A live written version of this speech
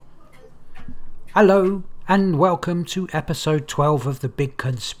Hello and welcome to episode 12 of the Big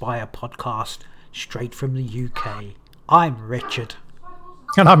Conspire podcast, straight from the UK. I'm Richard.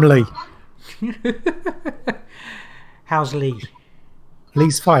 And I'm Lee. How's Lee?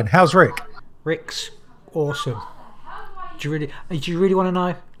 Lee's fine. How's Rick? Rick's awesome. Do you really want to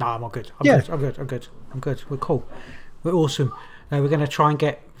know? No, I'm all good. I'm good. We're cool. We're awesome. We're going to try and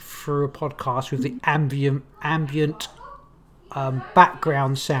get through a podcast with the ambient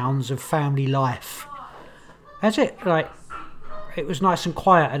background sounds of family life. That's it. Like, it was nice and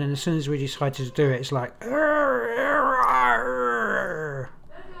quiet, and then as soon as we decided to do it, it's like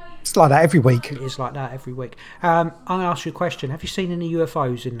it's like that every week. It is like that every week. I'm going to ask you a question. Have you seen any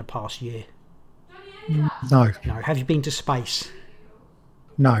UFOs in the past year? No. Have you been to space?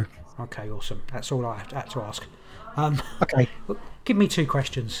 No. Okay, awesome. That's all I had to ask. Okay. Give me two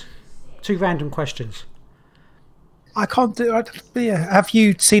questions. Two random questions. I can't do it. Have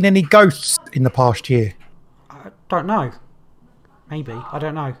you seen any ghosts in the past year? I don't know. Maybe. I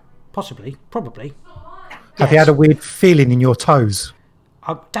don't know. Possibly. Probably. Have you had a weird feeling in your toes?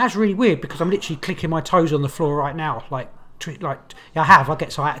 That's really weird because I'm literally clicking my toes on the floor right now. I have. I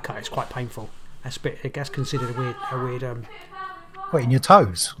get sciatica. It's quite painful. That's considered a weird. What, in your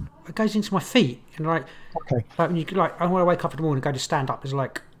toes? It goes into my feet and Okay. when you I want to wake up in the morning and go to stand up. It's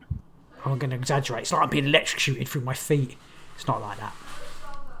like, I'm going to exaggerate. It's like I'm being electrocuted through my feet. It's not like that.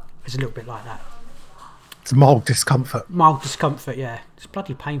 It's a little bit like that. It's mild discomfort. Mild discomfort, yeah. It's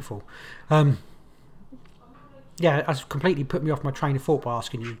bloody painful. Yeah, it's completely put me off my train of thought by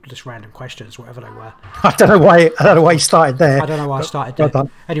asking you just random questions, whatever they were. I don't know why you started there. I don't know why I started there.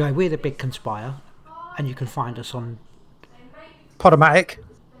 Well, anyway, we're the Big Conspire, and you can find us on Podomatic,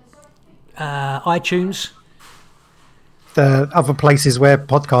 iTunes, the other places where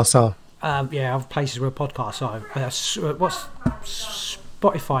podcasts are. Other places where podcasts are. What's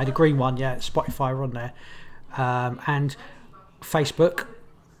Spotify, the green one? Yeah, Spotify are on there, and Facebook.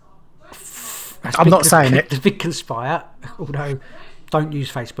 I'm not saying it. The Big Conspire, although don't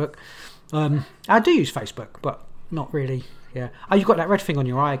use Facebook. I do use Facebook, but not really. Yeah. Oh, you've got that red thing on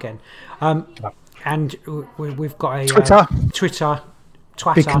your eye again. And we've got a Twitter,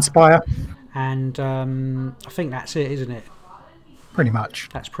 Big Conspire, and I think that's it, isn't it? Pretty much.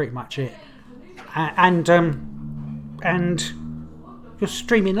 That's pretty much it. And you're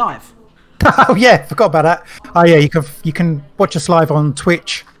streaming live. Oh yeah, forgot about that. Oh yeah, you can watch us live on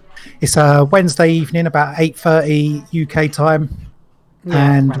Twitch. It's a Wednesday evening, about 8:30 UK time,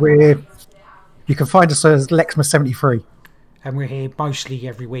 and you can find us as Lexma73. And we're here mostly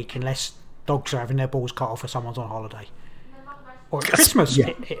every week, unless dogs are having their balls cut off or someone's on holiday. Or at Christmas.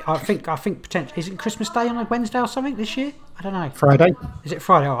 Yeah. I think potentially, is it Christmas Day on a Wednesday or something this year? I don't know. Friday. Is it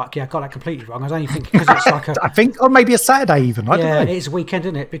Friday? Oh, yeah, I got that completely wrong. I was only thinking because it's like I think, or maybe a Saturday even. I don't know. It is a weekend,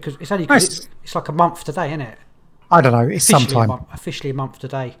 isn't it? Because it's only it's like a month today, isn't it? I don't know. It's sometime. Officially a month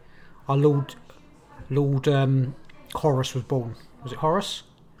today. Our Lord Horus was born. Was it Horus?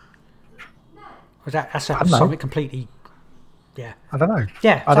 Was that's something completely? Yeah. I don't know.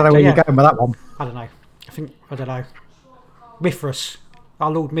 Yeah. I don't know where you're going with that one. I don't know. I don't know. Mithras,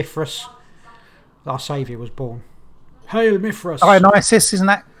 our Lord Mithras, our Saviour, was born. Hail Mithras! Dionysus, isn't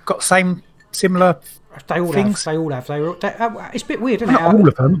that got similar things? They all have. It's a bit weird, isn't it? Not all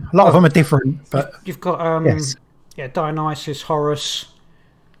of them. A lot of them are different, but you've got yes. Dionysus, Horus,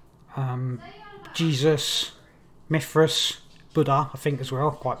 Jesus, Mithras, Buddha, I think as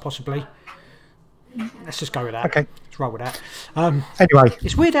well, quite possibly. Let's just go with that. Okay, let's roll with that. Anyway,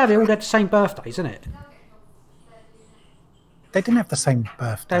 it's weird how they all had the same birthdays, isn't it? They didn't have the same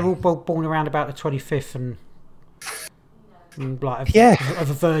birthday. They were all born around about the 25th and like of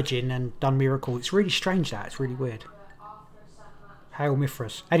a virgin and done miracles. It's really strange that. It's really weird. Hail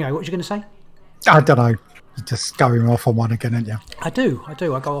Mithras. Anyway, what were you going to say? I don't know. You're just going off on one again, aren't you? I do. I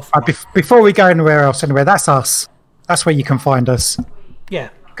go off. Before we go anywhere else, that's us. That's where you can find us. Yeah.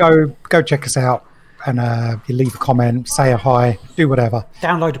 Go check us out, and you leave a comment, say a hi, do whatever.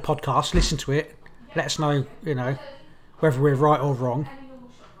 Download the podcast, listen to it, let us know, whether we're right or wrong.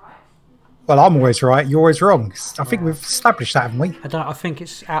 Well, I'm always right. You're always wrong. I think we've established that, haven't we? I think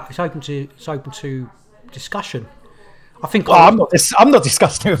it's open to discussion. I think. I'm not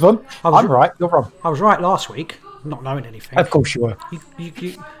discussing it with them. I'm right. You're wrong. I was right last week, not knowing anything. Of course you were.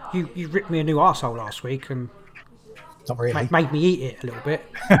 You ripped me a new arsehole last week and not really made me eat it a little bit.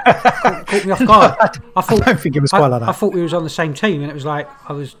 Caught me off guard. I don't think it was quite like that. I thought we was on the same team, and it was like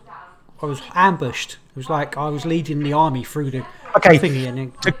I was ambushed. It was like I was leading the army through the thingy.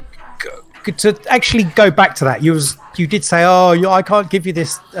 And to actually go back to that, you did say, I can't give you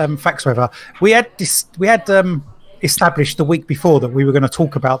this facts, whatever. We had established the week before that we were going to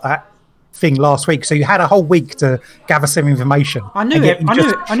talk about that thing last week, so you had a whole week to gather some information. I knew it. I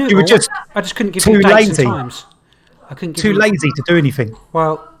knew it. You were just I just couldn't give you dates lazy. and times. I couldn't give too lazy to do anything.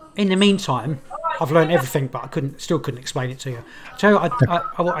 Well, in the meantime, I've learned everything, but I still couldn't explain it to you. So I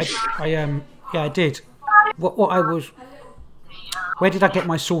did. Where did I get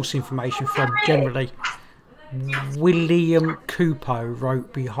my source information from? Generally, William Coupeau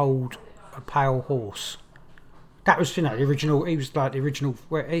wrote "Behold a Pale Horse." That was, the original. He was like the original.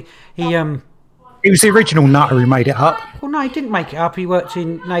 Where he was the original nutter who made it up. Well, no, he didn't make it up. He worked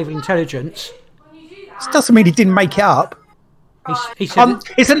in naval intelligence. This doesn't mean he didn't make it up. He said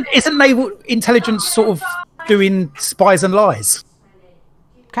isn't naval intelligence sort of doing spies and lies?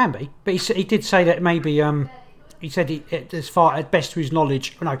 Can be, but he did say that maybe. He said as far as best to his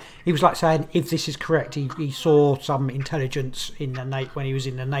knowledge. No, he was like saying if this is correct, he saw some intelligence in the when he was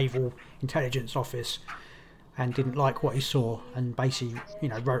in the naval intelligence office, and didn't like what he saw, and basically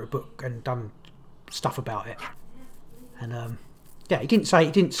wrote a book and done stuff about it. And he didn't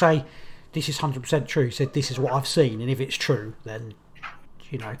say this is 100% true. He said this is what I've seen, and if it's true, then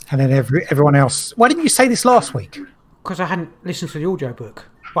And then everyone else. Why didn't you say this last week? Because I hadn't listened to the audio book.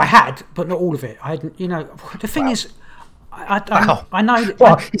 Well, I had, but not all of it. I hadn't. The thing is, I know.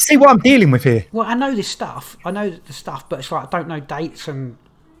 Well, you see what I'm dealing with here. Well, I know this stuff. I know the stuff, but it's like I don't know dates and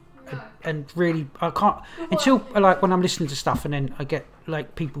really I can't until like when I'm listening to stuff and then I get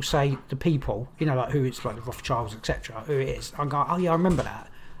like people say the people, like who it's like the Rothschilds, etc. Who it is. I go, oh yeah, I remember that,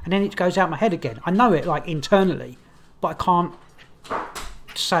 and then it goes out my head again. I know it like internally, but I can't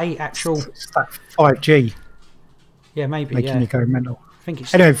say actual. It's like 5G. Yeah, maybe making you go mental. I think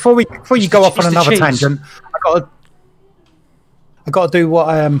it's anyway. Before you go off on another tangent, I got to do what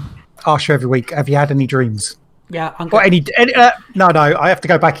I ask you every week. Have you had any dreams? Yeah. No. I have to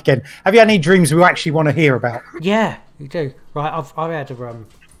go back again. Have you had any dreams we actually want to hear about? Yeah, you do. Right. I've had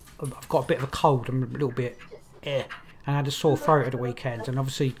I've got a bit of a cold. I'm a little bit and I had a sore throat at the weekend, and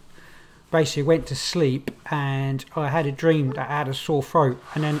obviously, basically went to sleep and I had a dream that I had a sore throat,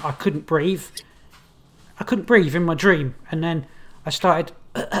 and then I couldn't breathe. I couldn't breathe in my dream, and then I started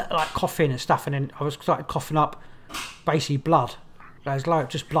like coughing and stuff, and then I started coughing up basically blood. It was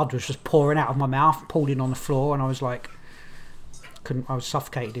like blood was just pouring out of my mouth, pooling on the floor, and I was like, I was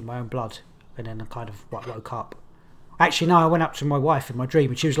suffocated in my own blood, and then I kind of woke up. Actually, no, I went up to my wife in my dream,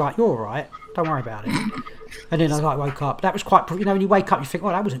 and she was like, "You're all right, don't worry about it." And then I woke up. That was quite, when you wake up, you think, "Oh,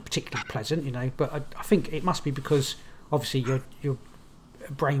 that wasn't particularly pleasant," But I think it must be because obviously you're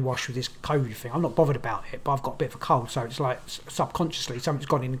brainwashed with this COVID thing. I'm not bothered about it, but I've got a bit of a cold, so it's like subconsciously something's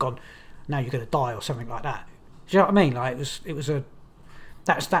gone in and gone, now you're going to die or something like that. Do you know what I mean? Like it was a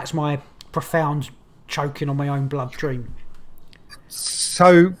that's my profound choking on my own blood dream.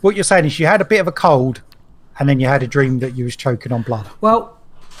 So what you're saying is you had a bit of a cold, and then you had a dream that you was choking on blood. Well,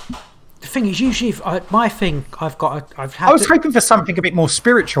 the thing is, usually my thing, I was hoping for something a bit more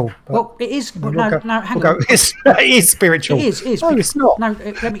spiritual. Well, it is. Hang on. It is spiritual. It is. No, it's not. No,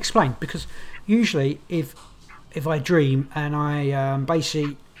 let me explain. Because usually, if I dream and I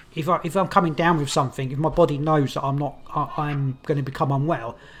basically, if I'm coming down with something, if my body knows that I'm going to become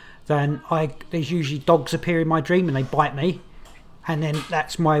unwell, then there's usually dogs appear in my dream and they bite me, and then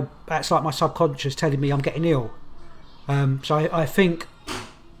that's like my subconscious telling me I'm getting ill. So I think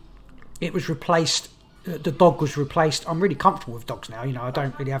it was replaced. The dog was replaced. I'm really comfortable with dogs now. I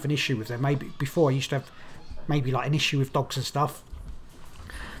don't really have an issue with them. Maybe before I used to have maybe like an issue with dogs and stuff.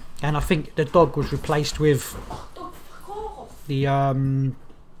 And I think the dog was replaced with the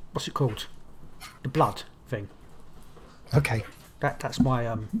what's it called? The blood thing. Okay. That's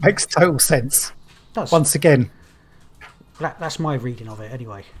my makes total sense. Does. Once again. That's my reading of it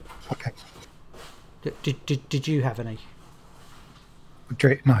anyway. Okay. Did you have any?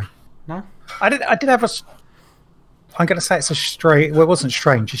 No. No? I did have I'm going to say it's a strange. Well, it wasn't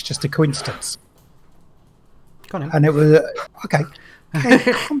strange. It's just a coincidence. Go on. And it was okay.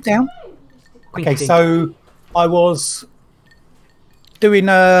 Calm down. Okay, so I was doing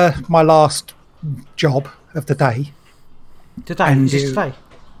my last job of the day. Today? Is this today?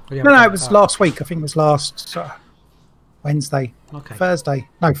 No, it was last week. I think it was last Wednesday. Okay. Thursday.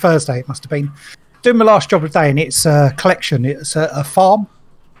 No, Thursday it must have been. Doing my last job of the day, and it's a collection. It's a farm.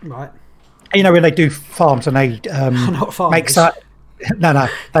 Right. When they do farms and they make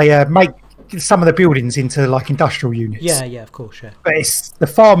they make some of the buildings into like industrial units. Yeah, of course, yeah. But it's the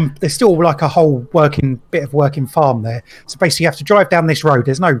farm. There's still like a whole working farm there. So basically, you have to drive down this road.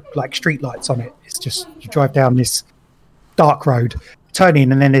 There's no like street lights on it. It's just you drive down this dark road, turn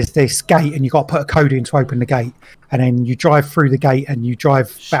in, and then there's this gate, and you've got to put a code in to open the gate, and then you drive through the gate, and you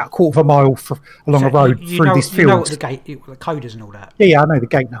drive about a quarter of a mile along a road through this field. You know what the code is and all that. Yeah, I know the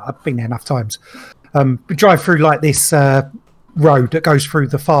gate now. I've been there enough times. We drive through like this road that goes through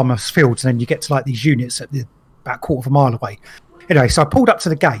the farmers' fields, and then you get to like these units about a quarter of a mile away. Anyway, so I pulled up to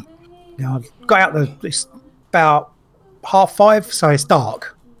the gate. I got out it's about 5:30, so it's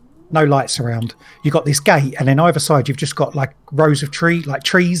dark. No lights around. You've got this gate, and then either side you've just got like rows of trees.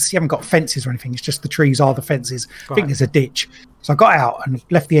 You haven't got fences or anything. It's just the trees are the fences. Right. I think there's a ditch. So I got out and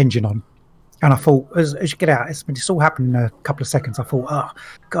left the engine on. And I thought, as you get out, it's all happened in a couple of seconds. I thought, oh,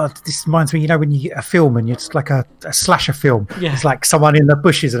 God, this reminds me, when you get a film and it's like a slasher film. Yeah. It's like someone in the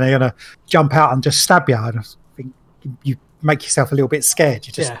bushes and they're going to jump out and just stab you. And I think you make yourself a little bit scared.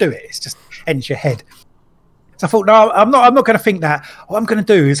 You just do it. It's just ends your head. So I thought, no, I'm not going to think that. What I'm going to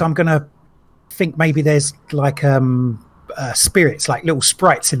do is I'm going to think maybe there's like spirits, like little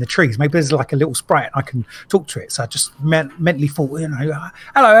sprites in the trees. Maybe there's like a little sprite and I can talk to it. So I just mentally thought, hello,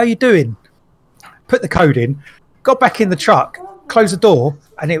 how you doing? Put the code in, got back in the truck, closed the door,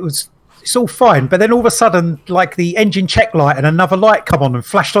 and it's all fine. But then all of a sudden, like the engine check light and another light come on and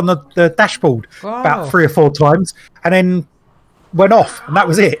flashed on the dashboard about 3 or 4 times, and then went off, and that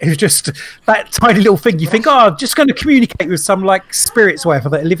was it. It was just that tiny little thing. You think, I'm just going to communicate with some like spirits or whatever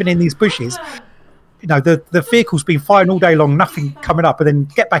that are living in these bushes. The vehicle's been fine all day long, nothing coming up, and then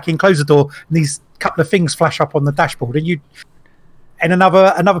get back in, close the door, and these couple of things flash up on the dashboard, and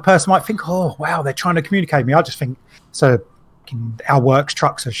another person might think, oh wow, they're trying to communicate with me. I just think so. Our works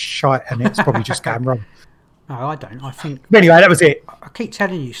trucks are shite, and it's probably just going wrong. No, I don't. I think. Anyway, that was it. I keep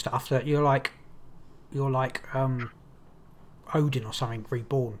telling you stuff that you're like Odin or something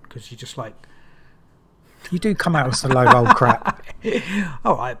reborn, because you just like. You do come out with some low old crap.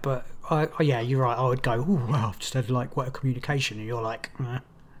 All right, but yeah, you're right. I would go, oh wow, I've just had like what a communication, and you're like, I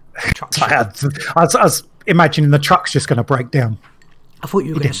was imagining the truck's just going to break down. I thought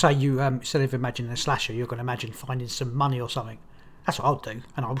you were going to say instead of imagining a slasher, you're going to imagine finding some money or something. That's what I'd do,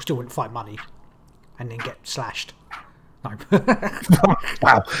 and I still wouldn't find money and then get slashed. No.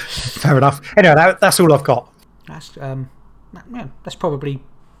 Wow, fair enough. Anyway, that's all I've got. That's probably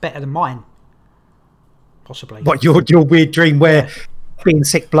better than mine. Possibly. What, your weird dream where being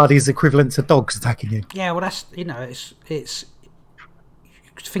sick blood is equivalent to dogs attacking you? Yeah, well, that's it's.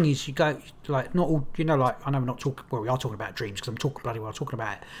 The thing is, you go like not all. Like I know we're not talking. Well, we are talking about dreams because I'm talking bloody well talking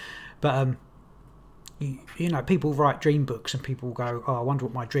about it. But people write dream books and people go, oh, I wonder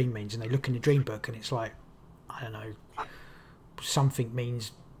what my dream means, and they look in the dream book and it's like, I don't know, something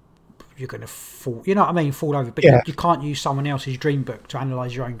means you're going to fall. You know what I mean? Fall over. But you can't use someone else's dream book to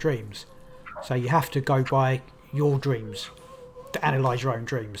analyze your own dreams. So you have to go by your dreams to analyze your own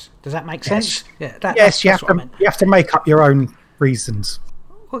dreams. Does that make sense? Yeah. Yes, you have to make up your own reasons.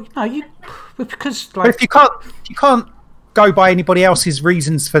 Well, no, because like, but if you can't go by anybody else's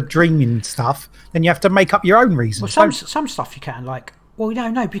reasons for dreaming stuff, then you have to make up your own reasons. Well, some stuff you can, like, well,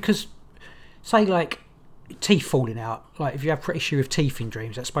 no, because say like teeth falling out, like if you have issue with teeth in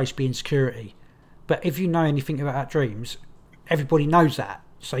dreams, that's supposed to be insecurity. But if you know anything about dreams, everybody knows that.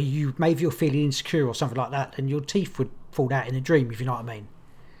 So maybe you're feeling insecure or something like that, and your teeth would fall out in a dream, if you know what I mean.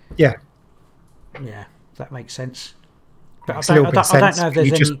 Yeah. Yeah, that makes sense. But I don't know if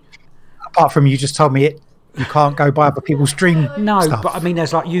there's any. Apart from you just told me you can't go by other people's dream. No, stuff. But I mean,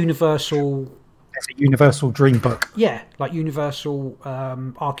 there's like universal. There's a universal dream book. Yeah, like universal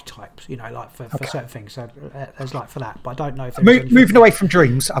archetypes. Like for certain things. So there's like for that. But I don't know if there's moving away from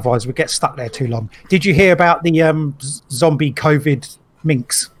dreams. Otherwise, we get stuck there too long. Did you hear about the zombie COVID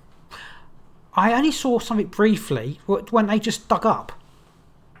minks? I only saw something briefly when they just dug up.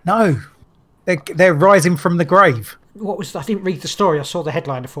 No, they're rising from the grave. What was? I didn't read the story. I saw the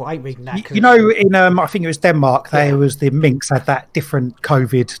headline. I thought I ain't reading that. In I think it was Denmark. There was the minks had that different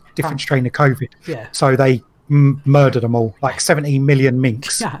strain of COVID. Yeah. So they murdered them all, like 17 million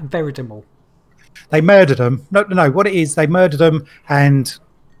minks. Yeah, and buried them all. They murdered them. No. What it is, they murdered them and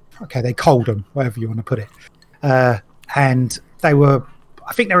they coaled them, whatever you want to put it. And they were,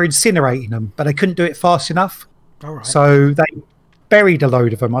 I think they were incinerating them, but they couldn't do it fast enough. All right. So they buried a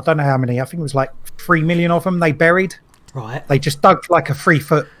load of them. I don't know how many. I think it was like 3 million of them they buried. Right. They just dug like a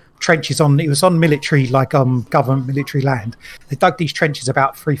 3-foot trenches it was on military, like government military land. They dug these trenches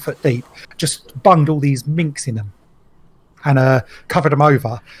about 3 foot deep, just bunged all these minks in them and covered them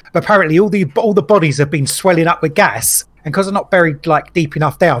over. But apparently all the bodies have been swelling up with gas, and because they're not buried like deep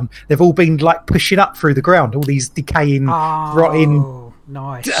enough down, they've all been like pushing up through the ground, all these decaying, rotting,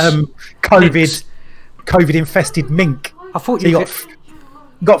 nice. COVID infested mink. I thought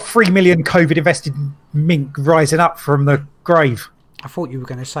got 3 million COVID infested mink rising up from the grave. I thought you were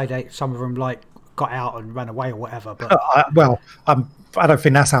going to say that some of them like got out and ran away or whatever, but I don't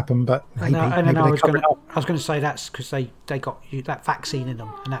think that's happened, but maybe. and maybe I was going to say that's because they got that vaccine in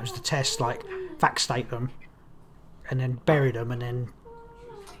them, and that was the test, like vaccinate them, and then bury them, and then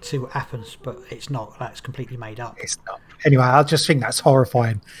see what happens. But it's not. That's completely made up. It's not. Anyway, I just think that's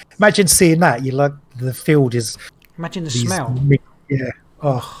horrifying. Imagine seeing that. You like the field is. Imagine the smell. Yeah.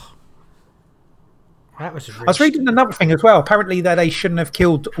 Oh. That was. I was reading another thing as well. Apparently, that they shouldn't have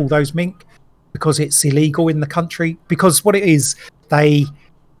killed all those mink because it's illegal in the country. Because what it is,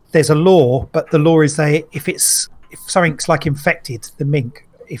 there's a law, but the law is if something's like infected, the mink,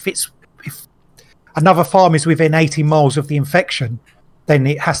 if another farm is within 18 miles of the infection, then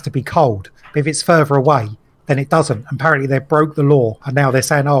it has to be culled. But if it's further away, then it doesn't. Apparently, they broke the law, and now they're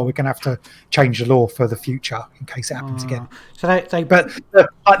saying, "Oh, we're going to have to change the law for the future in case it happens again." So but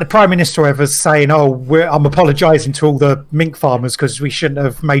the Prime Minister ever saying, "Oh, I'm apologising to all the mink farmers because we shouldn't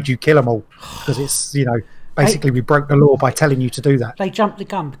have made you kill them all because it's basically we broke the law by telling you to do that." They jumped the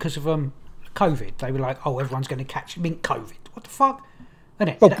gun because of COVID. They were like, "Oh, everyone's going to catch mink COVID." What the fuck?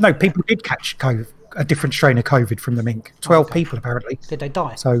 Well, no, people did catch COVID, a different strain of COVID from the mink. 12 people apparently. Did they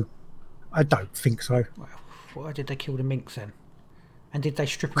die? So, I don't think so. Well, why did they kill the minks then? And did they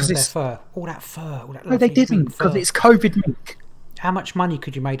strip them of their fur? All that fur. All that no, they didn't because it's COVID mink. How much money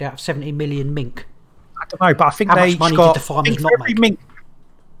could you make out of 70 million mink? I don't know, but I think How much money did the farmers not make?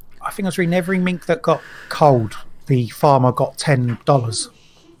 I think I was reading every mink that got culled, the farmer got $10,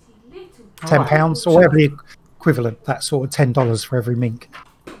 £10 or whatever the equivalent. That sort of $10 for every mink.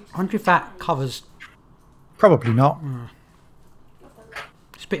 I wonder if that covers. Probably not.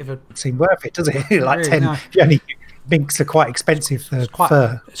 It's a bit of a. Seem worth it, does it? Like really, 10. No. Minks are quite expensive for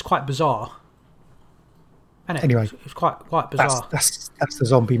fur. It's quite bizarre. Isn't it? Anyway, it's quite bizarre. That's the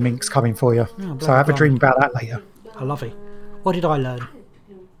zombie minks coming for you. Oh, so have a dream about that later. I love it. What did I learn?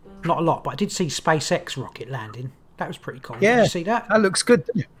 Not a lot, but I did see SpaceX rocket landing. That was pretty cool. Yeah, did you see that? That looks good.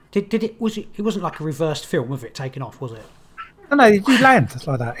 Didn't it? Did it? Was it? It wasn't like a reversed film of it taking off, was it? No, you land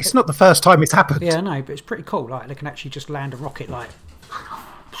like that. It's not the first time it's happened. Yeah, no, but it's pretty cool. Like they can actually just land a rocket like.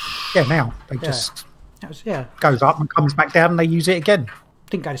 Yeah, now they just that was, goes up and comes back down, and they use it again.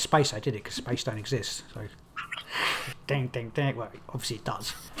 Didn't go to space, though, did it? Because space don't exist. So, ding, ding, ding. Well, obviously it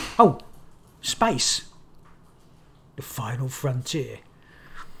does. Oh, space, the final frontier.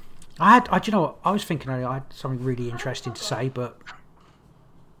 Do you know what? I was thinking earlier I had something really interesting to say, but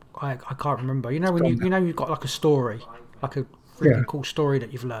I can't remember. You know when you've got like a story, like a really cool story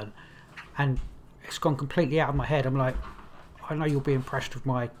that you've learned, and it's gone completely out of my head. I'm like, I know you'll be impressed with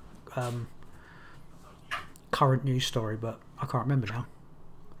my current news story, but I can't remember now.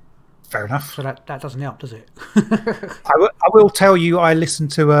 Fair enough. So that doesn't help, does it? I will tell you, I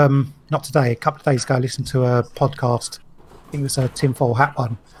listened to not today, a couple of days ago, I listened to a podcast. I think it was a tinfoil hat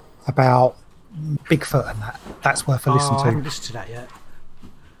one about Bigfoot, and that's worth a listen to. I haven't listened to that yet.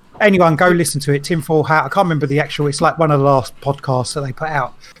 Anyone go listen to it. Tinfoil hat. I can't remember the actual. It's like one of the last podcasts that they put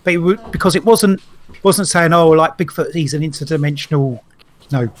out, but because it wasn't saying, oh, like Bigfoot, he's an interdimensional,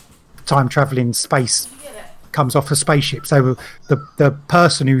 time traveling space, comes off a spaceship. So the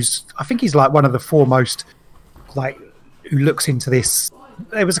person who's, I think he's like one of the foremost, like, who looks into this.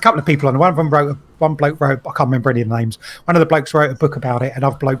 There was a couple of people on. One bloke wrote, I can't remember any of the names. One of the blokes wrote a book about it, and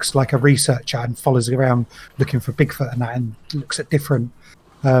other blokes like a researcher and follows around looking for Bigfoot and that, and looks at different.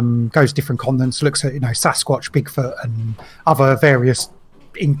 Goes to different continents, looks at Sasquatch, Bigfoot, and other various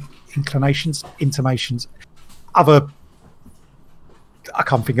intimations, other, I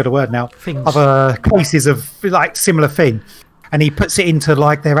can't think of the word now, Things. Other cases of like similar thing, and he puts it into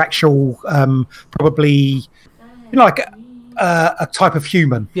like their actual probably like a type of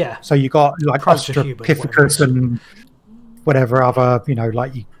human. Yeah. So you got like Australopithecus and whatever other he's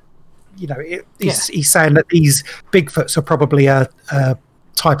saying that these Bigfoots are probably a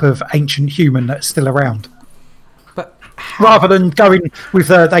type of ancient human that's still around. But rather than going with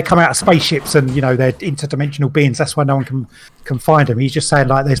they come out of spaceships and they're interdimensional beings, that's why no one can find them. He's just saying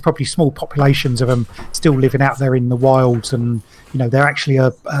like there's probably small populations of them still living out there in the wilds, and they're actually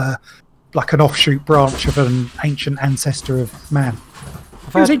like an offshoot branch of an ancient ancestor of man.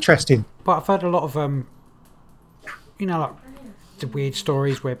 It was interesting. But I've heard a lot of like the weird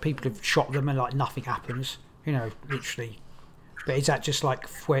stories where people have shot them and like nothing happens, literally. But is that just like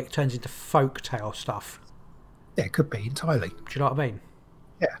where it turns into folk tale stuff? Yeah, it could be entirely. Do you know what I mean?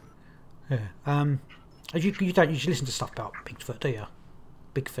 Yeah. You don't usually listen to stuff about Bigfoot, do you?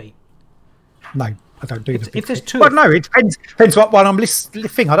 Big feet. No, I don't do if there's two. Well, no, it depends what one I'm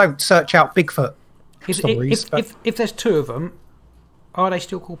listening. I don't search out Bigfoot stories. If there's two of them, are they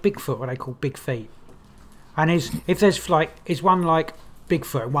still called Bigfoot or are they called Big Feet? And if there's like, is one like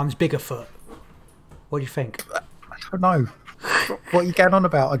Bigfoot and one's bigger foot? What do you think? I don't know. What are you going on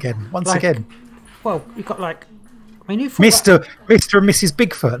about again? Once again. Well, you've got like, I mean, you Mr. and Mrs.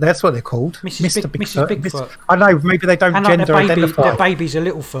 Bigfoot. That's what they're called. Mrs. Bigfoot. I know. Maybe they don't and gender like identify. Their baby's a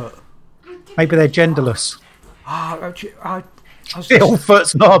little foot. Maybe they're genderless.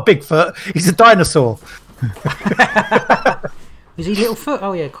 Littlefoot's not a Bigfoot. He's a dinosaur. Is he Littlefoot?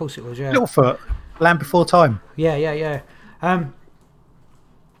 Oh yeah, of course it was. Yeah, Littlefoot, Land Before Time. Yeah.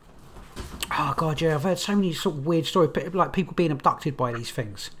 Oh god, yeah. I've heard so many sort of weird stories, like people being abducted by these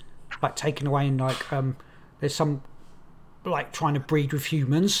things, like taken away, and like there's some like trying to breed with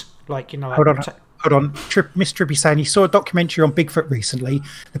humans, like like, Hold on. Miss Trippy saying he saw a documentary on Bigfoot recently.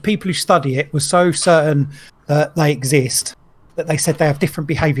 The people who study it were so certain that they exist that they said they have different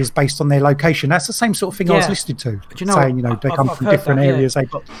behaviours based on their location. That's the same sort of thing I was listening to. Saying, they come from different areas, they've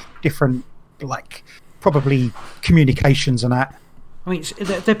got different, like, probably communications and that. I mean,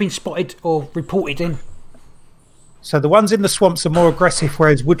 they've been spotted or reported in. So the ones in the swamps are more aggressive,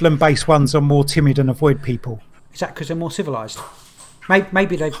 whereas woodland-based ones are more timid and avoid people. Is that because they're more civilised?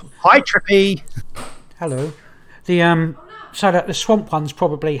 Maybe they've... Hi, Trippy! Hello. So that the swamp ones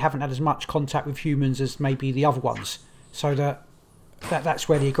probably haven't had as much contact with humans as maybe the other ones. So that's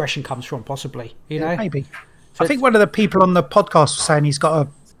where the aggression comes from, possibly. Yeah, maybe. So I think one of the people on the podcast was saying he's got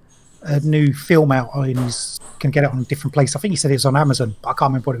a new film out and he can get it on a different place. I think he said it was on Amazon, but I can't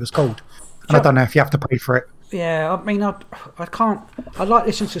remember what it was called. And I don't know if you have to pay for it. Yeah, I mean, I can't... I like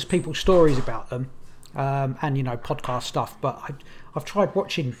listening to people's stories about them and, podcast stuff, but I've tried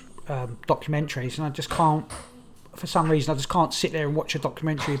watching documentaries and I just can't... For some reason, I just can't sit there and watch a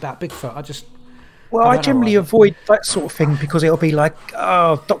documentary about Bigfoot. I generally avoid that sort of thing because it'll be like,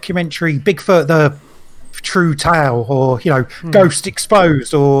 documentary, Bigfoot, the true tale, or, ghost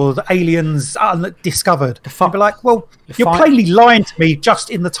exposed, or the aliens undiscovered. I'll be like, well, you're plainly lying to me just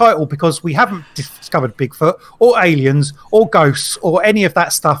in the title because we haven't discovered Bigfoot, or aliens, or ghosts, or any of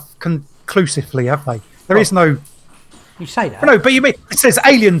that stuff conclusively, have they? There is no... You say that? No, but you mean, it says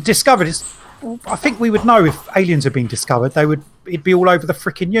alien discovered. I think we would know if aliens had been discovered. It'd be all over the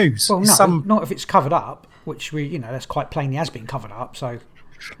freaking news. Well, no, not if it's covered up, which that's quite plainly has been covered up. So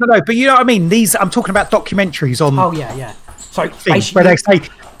no, but you know what I mean. I'm talking about documentaries on. Oh yeah. So basically, where they say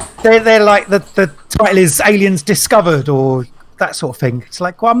they're like the title is Aliens Discovered or that sort of thing. It's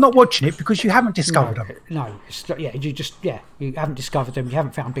like, well, I'm not watching it because you haven't discovered them. No, you haven't discovered them. You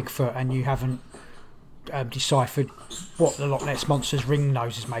haven't found Bigfoot, and you haven't deciphered what the Loch Ness Monster's ring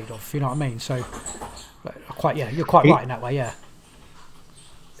nose is made of. You know what I mean? So, you're quite right in that way. Yeah.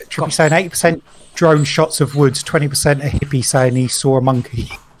 Trippy saying 80% drone shots of woods, 20% a hippie saying he saw a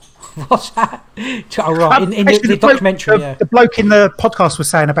monkey. What's that? Oh, right. In the documentary, the bloke in the podcast was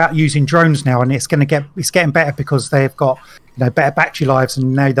saying about using drones now, and it's getting better because they've got better battery lives,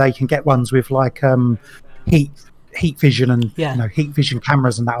 and now they can get ones with like heat vision and heat vision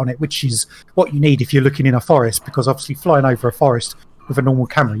cameras and that on it, which is what you need if you're looking in a forest, because obviously flying over a forest with a normal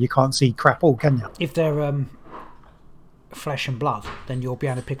camera you can't see crap all, can you? If they're flesh and blood, then you'll be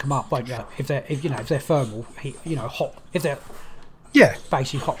able to pick them up, won't you? If they're thermal, hot, if they're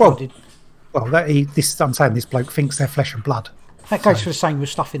basically hot-blooded. I'm saying this bloke thinks they're flesh and blood. That goes for the same with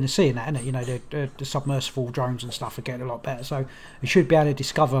stuff in the sea and that, isn't it? The submersible drones and stuff are getting a lot better, so you should be able to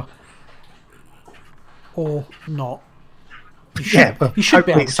discover or not. You should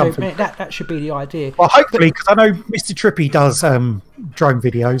be able to. That should be the idea. Well, hopefully, because I know Mr. Trippy does drone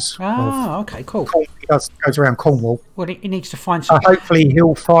videos. Okay, cool. He goes around Cornwall. Well, he needs to find something. Hopefully,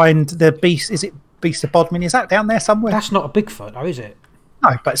 he'll find the beast. Is it Beast of Bodmin? Is that down there somewhere? That's not a Bigfoot, though, is it?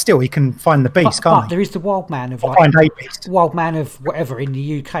 No, but still, he can find the beast, can't he? But there is the wild man of find a beast. Wild man of whatever in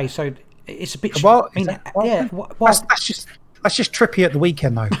the UK. So it's a bit. That's just Trippy at the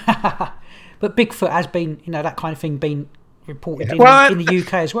weekend, though. But Bigfoot has been, that kind of thing being reported in the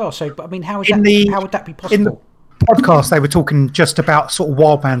UK as well. So, but I mean, how would that be possible? In the podcast, they were talking just about sort of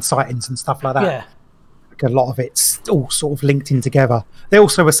wild man sightings and stuff like that. Yeah. Like a lot of it's all sort of linked in together. They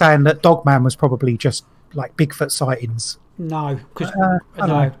also were saying that Dogman was probably just like Bigfoot sightings. No, because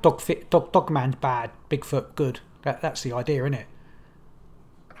Dogman's bad, Bigfoot good. That's the idea, isn't it?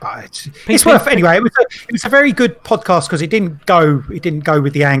 But it's worth anyway. It was a very good podcast because it didn't go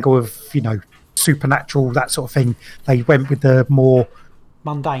with the angle of supernatural, that sort of thing. They went with the more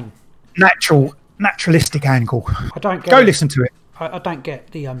mundane, naturalistic angle. I don't go listen to it. I don't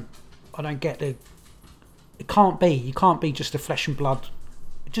get the it can't be. You can't be just a flesh and blood.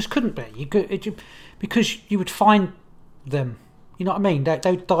 It just couldn't be. Because you would find them. You know what I mean? They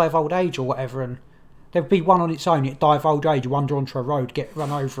would die of old age or whatever, and there'd be one on its own. It'd die of old age, wander onto a road, get run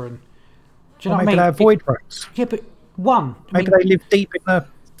over, and Do you know what I maybe mean? they avoid roads. Yeah, but one. Maybe they live deep in the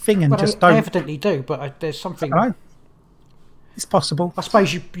thing and just don't. They evidently do, but there's something. I don't know. It's possible. I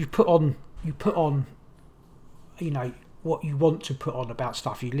suppose you put on, you know, what you want to put on about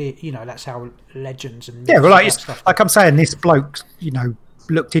stuff. You know, that's how legends and Yeah, well, stuff. like I'm saying, this bloke, you know,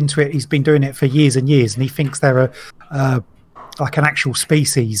 looked into it. He's been doing it for years and years, and he thinks they're like an actual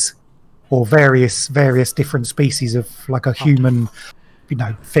species or various different species of like a human, you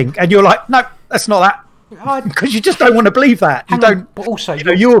know, thing. And you're like, no, that's not that, because you just don't want to believe that. You don't. But also, you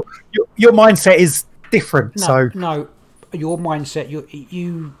know, your mindset is different. No, your mindset,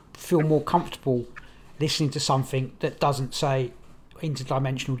 you feel more comfortable listening to something that doesn't say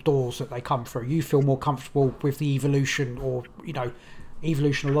interdimensional doors that they come through. You feel more comfortable with the evolution, or you know,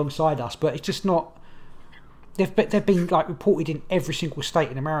 evolution alongside us. But it's just not. They've been like reported in every single state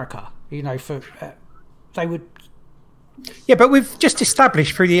in America. You know, for they would. Yeah, but we've just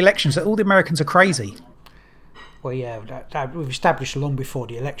established through the elections that all the Americans are crazy. Well, yeah, that we've established long before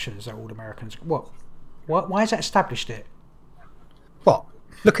the elections that all Americans. What? Why has that established it? What?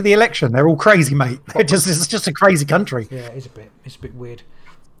 Look at the election. They're all crazy, mate. It's just a crazy country. Yeah, it's a bit weird.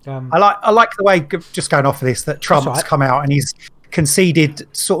 I like the way, just going off of this, that Trump's come out and he's conceded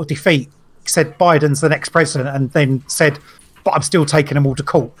sort of defeat. He said Biden's the next president, and then said, but I'm still taking them all to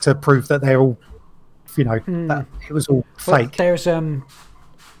court to prove that they're all, you know, that it was all fake. There's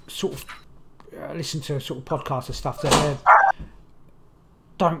sort of listen to sort of podcasts and stuff that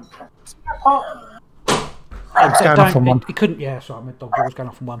don't. Going off on one. It couldn't. Yeah, sorry, my dog was going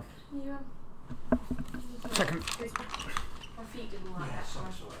off on one. Yeah. Second. My feet didn't work.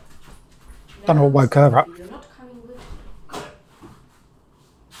 Don't know what woke her up. You're not coming with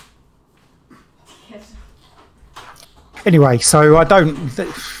me. Yes. Anyway, so I don't.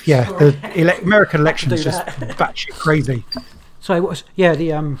 The American election is just batshit crazy. So what was? Yeah,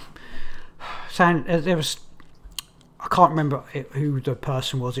 the saying there was. I can't remember who the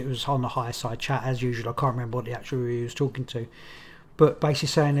person was. It was on the higher side chat as usual. I can't remember what the actual he was talking to, but basically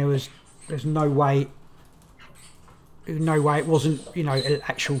saying there's no way it wasn't, you know, an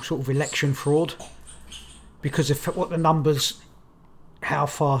actual sort of election fraud, because of what the numbers, how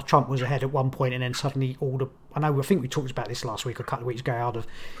far Trump was ahead at one point, and then suddenly I think we talked about this last week, a couple of weeks ago, out of,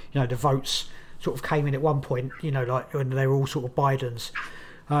 you know, the votes sort of came in at one point, you know, like when they were all sort of Biden's,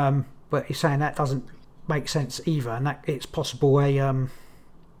 but he's saying that doesn't make sense either, and that it's possible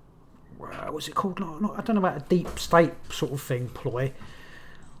what's it called? Not I don't know about a deep state sort of thing ploy,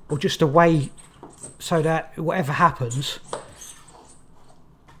 or just a way so that whatever happens,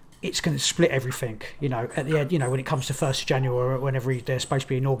 it's going to split everything. You know, at the end, you know, when it comes to 1st of January, or whenever they're supposed to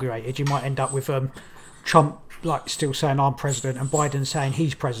be inaugurated, you might end up with Trump like still saying I'm president and Biden saying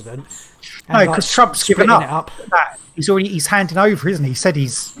he's president. No, because Trump's given up. He's handing over, isn't he? He said he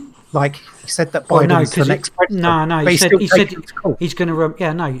said that Biden's the next president. No. He said he's going to.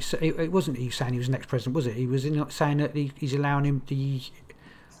 Yeah, no. It wasn't. He saying he was the next president, was it? He was not saying that he's allowing him the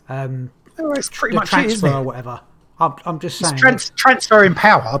it's pretty much transfer, it, isn't it? or whatever. I'm just saying transferring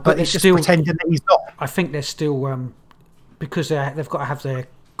power, but he's just pretending that he's not. I think they're still because they've got to have their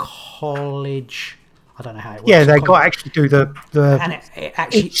college. I don't know how it works. Yeah, they've got to actually do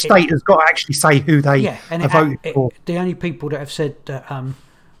each state has got to actually say who they are voting for. The only people that have said that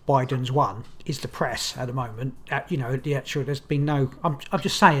Biden's won is the press at the moment. You know, the actual. There's been no. I'm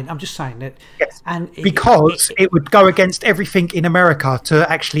just saying that. Yes, and because it would go against everything in America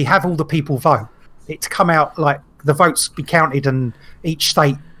to actually have all the people vote. It's come out like the votes be counted and each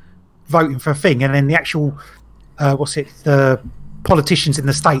state voting for a thing, and then the actual the politicians in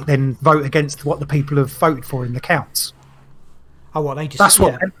the state then vote against what the people have voted for in the counts. Oh, what they just. That's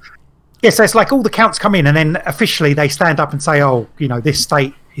what. Yes, so it's like all the counts come in, and then officially they stand up and say, "Oh, you know, this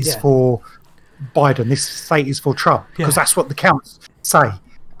state is for Biden, this state is for Trump," because that's what the counts say.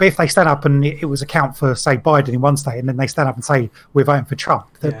 But if they stand up and it was a count for, say, Biden in one state, and then they stand up and say we're voting for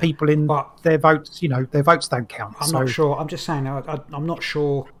Trump, the people in their votes, you know, their votes don't count. I'm not sure. I'm just saying. I'm not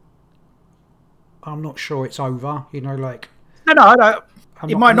sure. I'm not sure it's over. You know, like. No, I don't.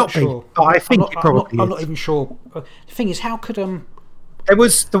 It might not be. But I think it probably is. I'm not even sure. The thing is, how could There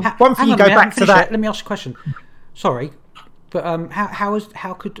was the one thing you go back to that. Let me ask a question. Sorry, but how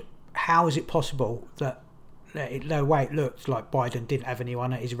is it possible that the way it looked like Biden didn't have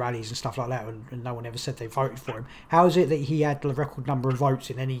anyone at his rallies and stuff like that, and no one ever said they voted for him? How is it that he had the record number of votes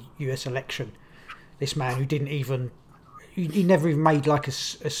in any US election? This man who didn't even he never even made like a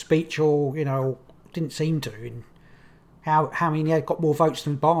speech, or you know, didn't seem to. And how many he had got more votes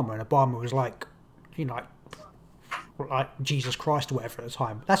than Obama, and Obama was like, you know, like Jesus Christ or whatever at the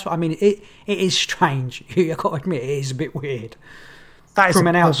time. That's what I mean. It is strange. I got to admit, it is a bit weird. That is from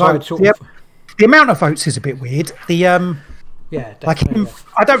an outside sort of. The amount of votes is a bit weird. Yeah, like definitely.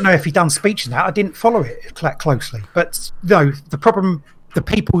 I don't know if he done speech and that. I didn't follow it closely, but no, the problem, the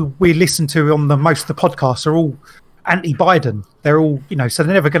people we listen to on most of the podcasts are all anti-Biden. They're all, so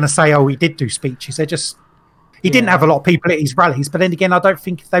they're never going to say, "Oh, he did do speeches." They're just he didn't have a lot of people at his rallies, but then again, I don't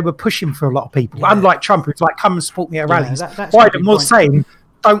think they were pushing for a lot of people. Yeah. Unlike Trump, who's like, "Come and support me at rallies." that's a Biden big was point. saying,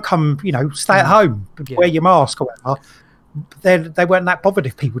 "Don't come, stay at home, wear your mask or whatever." They weren't that bothered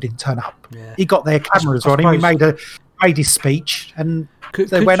if people didn't turn up. Yeah. He got their cameras on him. He made his speech, and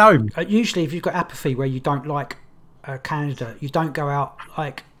they went home. Usually, if you've got apathy where you don't like a candidate, you don't go out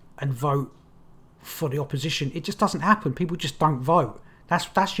and vote for the opposition. It just doesn't happen. People just don't vote.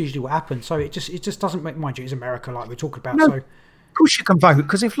 That's usually what happens. So it just doesn't make. Mind you, it's America, like we're talking about. No, so of course you can vote,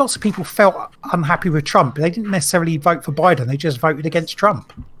 because if lots of people felt unhappy with Trump, they didn't necessarily vote for Biden. They just voted against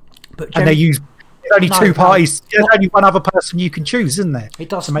Trump. and they use only two parties. There's only one other person you can choose, isn't there? It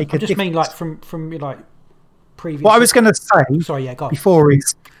does. To make I just difference. mean like from like previous. What I was going to say Sorry, yeah, go on. before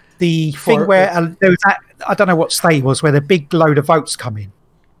is the thing where there was that, I don't know what state it was, where the big load of votes come in.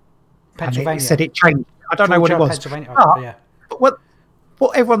 Pennsylvania. And it said it changed. I don't know what it was. Pennsylvania, yeah. But what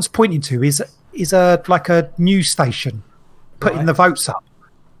everyone's pointing to is like a news station putting the votes up.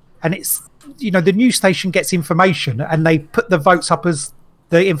 And it's, the news station gets information and they put the votes up as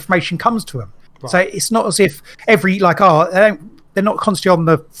the information comes to them. Right. So it's not as if they're not constantly on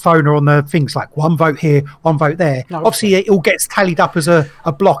the phone or on the things like one vote here, one vote there. No, obviously, it all gets tallied up as a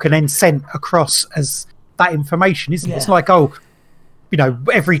block and then sent across as that information, isn't it? It's like,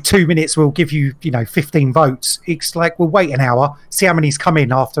 every 2 minutes we'll give you, 15 votes. It's like, we'll wait an hour, see how many's come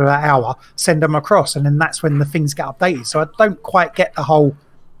in after that hour, send them across, and then that's when the things get updated. So I don't quite get the whole...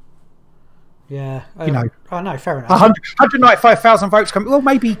 Yeah. I know, fair enough. 195,000 votes come. Well,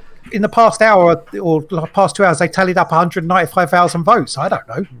 maybe in the past hour or past 2 hours, they tallied up 195,000 votes. I don't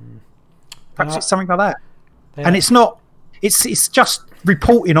know. Perhaps it's something like that. And it's not. It's just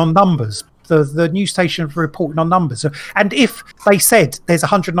reporting on numbers. The news station reporting on numbers. And if they said there's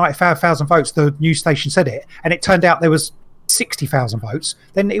 195,000 votes, the news station said it, and it turned out there was 60,000 votes,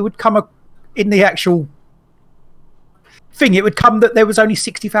 then it would come in the actual thing. It would come that there was only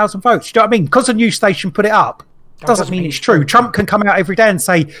 60,000 votes. Do you know what I mean? Because the news station put it up, doesn't mean it's true. Trump can come out every day and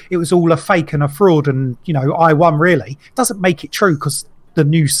say it was all a fake and a fraud, and I won. Really, doesn't make it true because the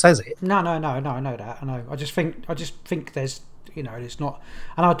news says it. No. I know that. I know. I just think there's. It's not,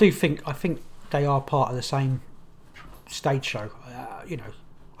 and I think they are part of the same stage show.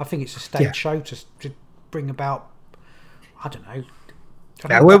 I think it's a stage show to bring about. I don't know.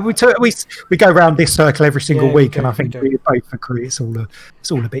 We go around this circle every single week, and I think we both agree it's all a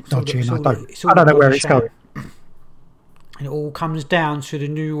bit dodgy, and I don't know where it's going. And it all comes down to the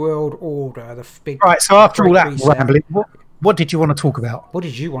New World Order, the big. Right. So after all that rambling, what did you want to talk about? What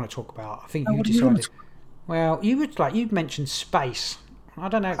did you want to talk about? I think you decided. Well, you mentioned space. I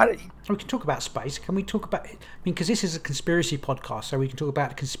don't know. We can talk about space. Can we talk about? Because this is a conspiracy podcast, so we can talk about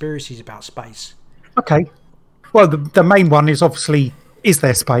the conspiracies about space. Okay. Well, the main one is obviously, is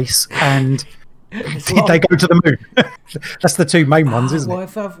there space, and did they go to the moon? That's the two main ones, isn't it?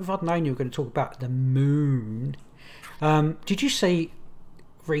 If I'd known you were going to talk about the moon, did you see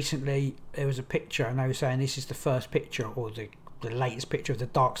recently there was a picture, and they were saying this is the first picture or the latest picture of the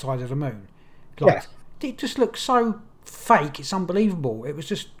dark side of the moon? It just looks so fake. It's unbelievable. It was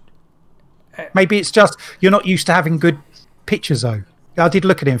just. Maybe it's just you're not used to having good pictures, though. I did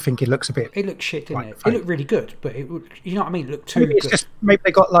look at it and think it looks a bit. It looked shit, didn't it? It looked really good, but you know what I mean. It looked too. Maybe it's good. just maybe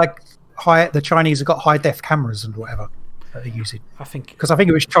they got the Chinese have got high def cameras and whatever that they're using. I think because I think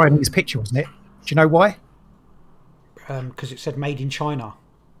it was Chinese picture, wasn't it? Do you know why? Because it said "Made in China."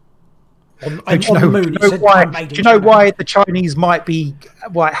 Do you know why the Chinese might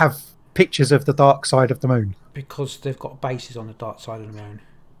have pictures of the dark side of the moon? Because they've got bases on the dark side of the moon.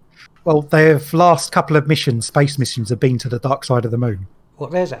 Well, their last couple of space missions, have been to the dark side of the moon.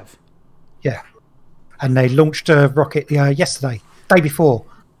 What, theirs have? Yeah. And they launched a rocket yesterday, day before,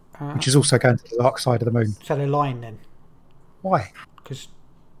 which is also going to the dark side of the moon. So they're lying then? Why? Because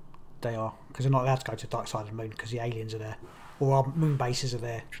they're not allowed to go to the dark side of the moon because the aliens are there, or our moon bases are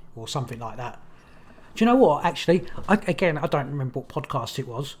there, or something like that. Do you know what? Actually, I don't remember what podcast it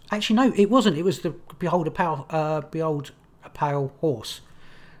was. Actually, no, it wasn't. It was the Behold a Pale Horse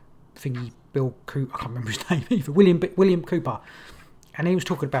thingy. Bill Cooper. I can't remember his name either. William Cooper, and he was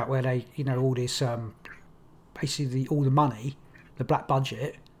talking about where they, all this, basically all the money, the black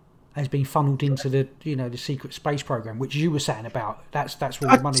budget, has been funneled into the the secret space program, which you were saying about. That's where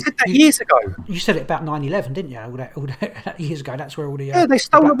all I the money. said that years ago. You said it about 9/11, didn't you? All that years ago. That's where all the Yeah, they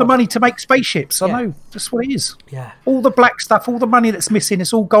stole all the black money to make spaceships. I Yeah. know. That's what it is. Yeah, All the black stuff, all the money that's missing,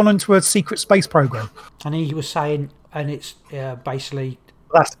 it's all gone into a secret space program. and he was saying, and it's basically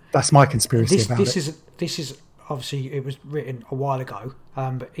That's my conspiracy this. about This it. is obviously it was written a while ago,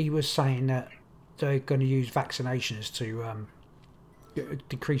 but he was saying that they're going to use vaccinations to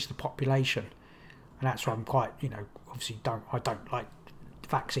decrease the population, and that's why I'm quite obviously I don't like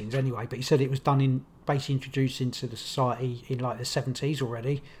vaccines anyway. But he said it was done in basically introduced into the society in like the 70s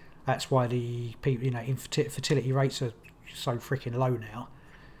already. That's why the people fertility rates are so freaking low now.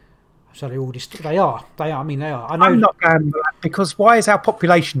 So they are. I mean, they are. I know. I'm not going for that because why is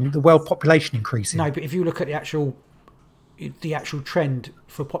the world population increasing? No, but if you look at the actual trend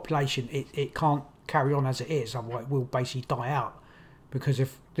for population, it can't carry on as it is. Otherwise, it will basically die out because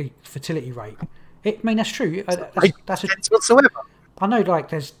of the fertility rate. I mean, that's true. That's whatsoever. I know, like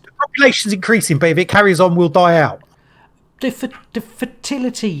there's The population's increasing, but if it carries on, we'll die out. the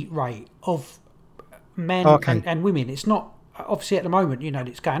fertility rate of men and women. It's not obviously at the moment.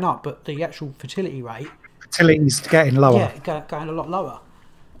 It's going up, but the actual fertility rate. Fertility's getting lower. Yeah, going a lot lower.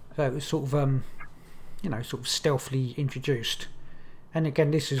 So it was sort of sort of stealthily introduced. And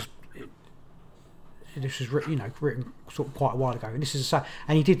again, this is written sort of quite a while ago. And this is and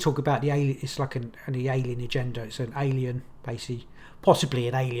he did talk about the alien. It's like the alien agenda. It's an alien, basically, possibly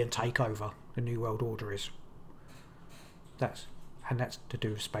an alien takeover. The New World Order is. That's to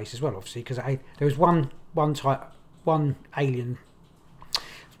do with space as well, obviously, because there was one type of alien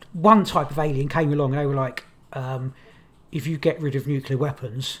came along and they were like, if you get rid of nuclear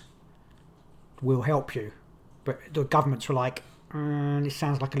weapons, we'll help you. But the governments were like, this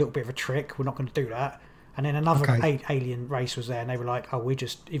sounds like a little bit of a trick, we're not going to do that. And then another alien race was there and they were like,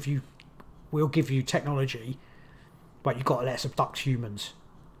 we'll give you technology, but you've got to let us abduct humans,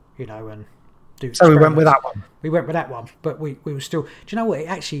 and do So we went with that one. We went with that one, but we were still. Do you know what? It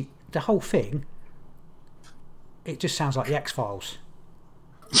actually, the whole thing, it just sounds like the X-Files.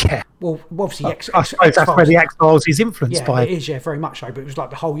 Yeah. Well, obviously, I suppose that's where the X-Files is influenced by. Yeah, it is. Yeah, very much so. But it was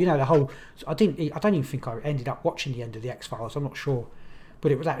like the whole. I don't even think I ended up watching the end of the X-Files. I'm not sure, but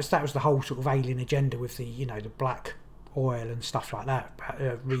that was the whole sort of alien agenda with the the black oil and stuff like that,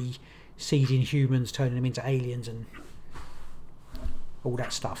 reseeding humans, turning them into aliens, and all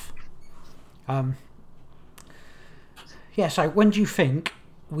that stuff. Yeah. So when do you think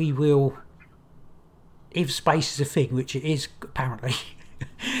we will, if space is a thing, which it is apparently?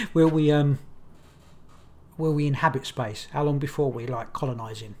 Will we inhabit space? How long before we like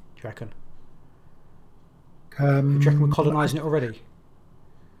colonising? Do you reckon? Do you reckon we're colonising it already?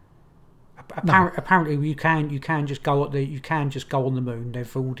 Apparently, you can just go on the moon.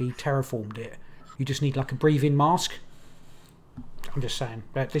 They've already terraformed it. You just need like a breathing mask. I'm just saying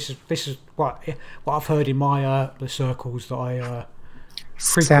that this is what I've heard in my the circles that I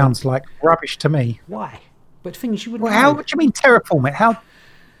frequent. Sounds like rubbish to me. Why? But the thing is, you wouldn't. Well, how? What do you mean terraform it? How?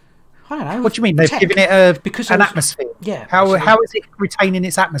 I don't know. What do you mean they've given it an atmosphere? Yeah. How is it retaining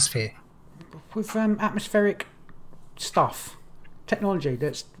its atmosphere? With atmospheric stuff, technology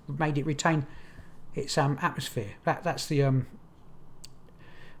that's made it retain its atmosphere. That's the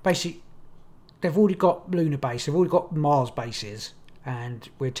basically. They've already got lunar base. They've already got Mars bases, and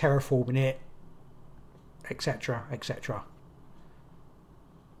we're terraforming it, etc., etc.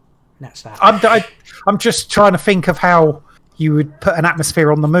 That's that. I'm just trying to think of how you would put an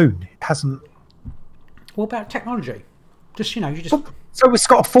atmosphere on the moon. It hasn't. What about technology? Just So it's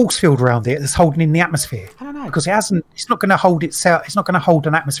got a force field around it that's holding in the atmosphere. I don't know, because it hasn't. It's not going to hold itself. It's not going to hold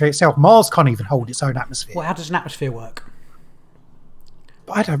an atmosphere itself. Mars can't even hold its own atmosphere. Well, how does an atmosphere work?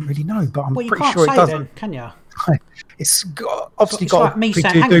 I don't really know, but I'm pretty sure it doesn't. Then, can you? It's obviously it's got like me to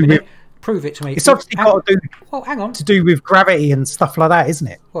saying, do hang on a minute, with. prove it to me. It's obviously got to do. Well, hang on. To do with gravity and stuff like that, isn't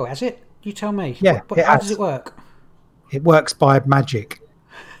it? Well, has it? You tell me. Yeah. How does it work? It works by magic.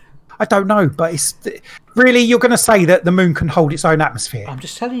 I don't know, but it's really you're going to say that the moon can hold its own atmosphere. I'm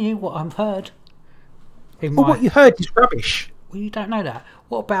just telling you what I've heard. What you heard is rubbish. Well, you don't know that.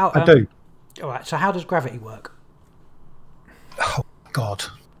 What about? I do. All right. So how does gravity work? Oh God.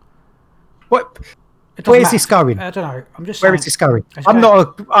 What? Where's this going? I don't know. I'm just. Where is this going? I'm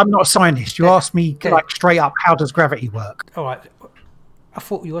not a scientist. You asked me like straight up, how does gravity work? All right. I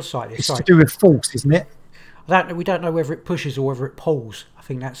thought you were a scientist. It's to do with force, isn't it? We don't know whether it pushes or whether it pulls. I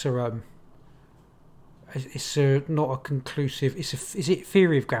think that's it's not a conclusive. Is it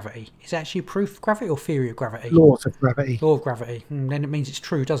theory of gravity? Is it actually proof of gravity or theory of gravity? Laws of gravity. Law of gravity. Then it means it's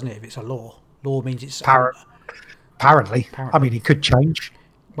true, doesn't it? If it's a law, law means it's apparently. I mean, it could change.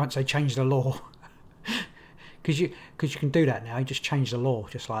 once they change the law, because you can do that now. You just change the law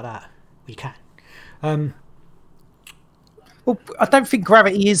just like that. You can. Well, I don't think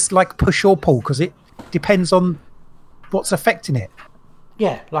gravity is like push or pull because it depends on what's affecting it.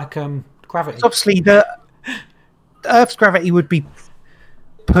 Yeah, like gravity. So obviously, the Earth's gravity would be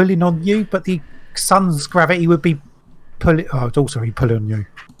pulling on you, but the sun's gravity would be pulling. Oh, it's also be pulling on you.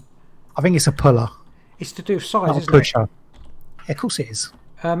 I think it's a puller, It's to do with size, not a isn't pusher. Yeah, of course it is.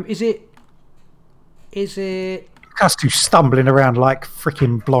 it? Is it? Us two stumbling around like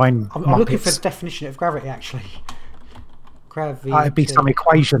freaking blind. I'm Muppets. looking for the definition of gravity actually. Gravity. That'd be some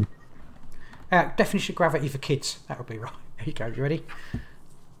equation. Definition of gravity for kids. That would be right. There you go. You ready?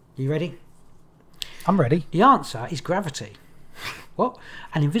 You ready? I'm ready. The answer is gravity. What?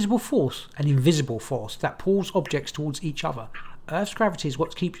 An invisible force that pulls objects towards each other. Earth's gravity is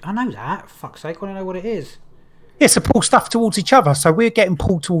what keeps. I know that. Fuck's sake, I want to know what it is. Yeah, so pull stuff towards each other. So we're getting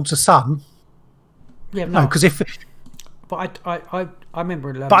pulled towards the sun. Yeah, No, because if. But I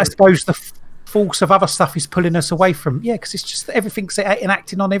remember. But I suppose the force of other stuff is pulling us away from. Yeah, because it's just everything's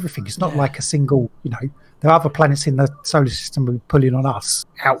enacting on everything. It's not like a single. There are other planets in the solar system who are pulling on us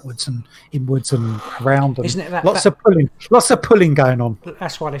outwards and inwards and around. And Isn't it that, lots of pulling going on.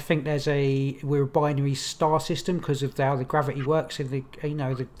 That's why they think we're a binary star system because of how the gravity works and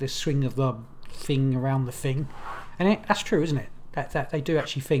the swing of the thing around the thing, and that's true, isn't it? That they do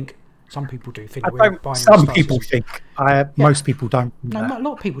actually think. Some people do think we're a binary star some people system. think. Most people don't. No, a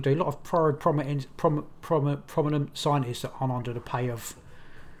lot of people do. A lot of prominent scientists that aren't under the pay of,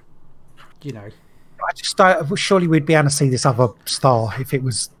 I just surely we'd be able to see this other star if it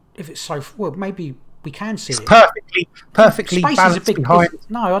was. If it's so well, maybe we can see it. Perfectly Space balanced is a big. behind.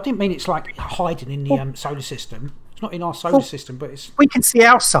 No, I didn't mean it's like hiding in the solar system. It's not in our solar system, but it's. We can see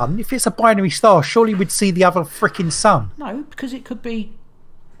our sun. If it's a binary star, surely we'd see the other freaking sun. No, because it could be.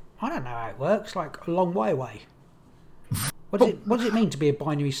 I don't know how it works. Like a long way away. What does it mean to be a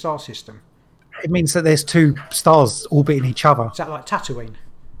binary star system? It means that there's two stars orbiting each other. Is that like Tatooine?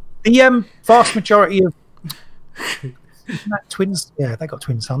 The vast majority of isn't that twins, yeah, they got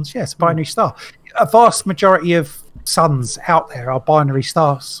twin suns. Yeah, it's a binary star. A vast majority of suns out there are binary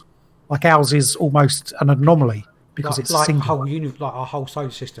stars. Like ours is almost an anomaly because it's like singular. like our whole solar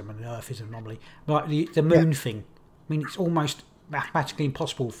system, and Earth is an anomaly. Like the moon thing. I mean, it's almost mathematically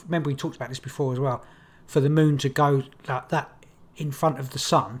impossible. Remember, we talked about this before as well. For the moon to go like that in front of the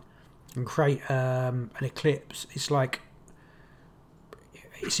sun and create an eclipse, it's like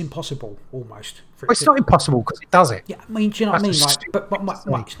it's impossible almost. Well, it's not impossible because it does it. Yeah, I mean, do you know what I mean? That's Like,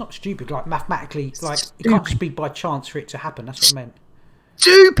 but it's not stupid. Like mathematically, like it can't just be by chance for it to happen. That's what I meant.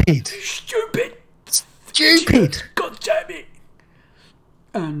 Stupid. God damn it!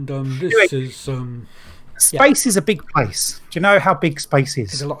 And this is Space is a big place. Do you know how big space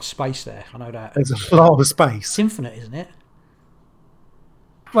is? There's a lot of space there. I know that. There's a lot of space. It's infinite, isn't it?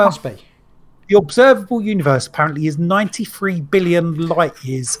 Well, Must be. the observable universe apparently is 93 billion light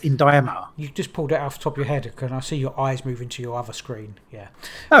years in diameter. You just pulled it off the top of your head, and I see your eyes moving to your other screen. Yeah.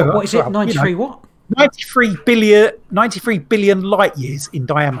 Oh, What is it? 93 what? 93 billion light years in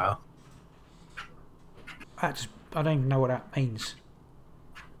diameter. I don't even know what that means.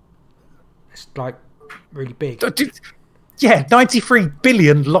 It's like really big. Yeah, 93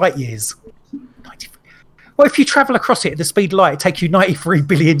 billion light years. 93. Well, if you travel across it at the speed of light, it takes you 93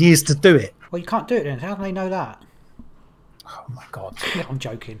 billion years to do it. Well, you can't do it then. How do they know that? Oh my god. Yeah, I'm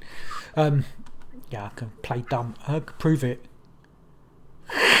joking. Yeah, I can play dumb. I can prove it.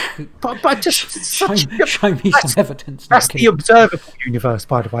 But just show me some evidence. That's the observable universe,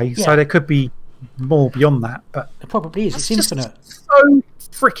 by the way. Yeah. So there could be more beyond that, but It probably is. It's just infinite. so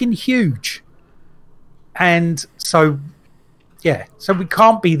freaking huge. And so, yeah, so we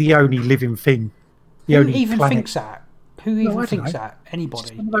can't be the only living thing. The Who only even planet. thinks that? Who I even don't thinks know. that?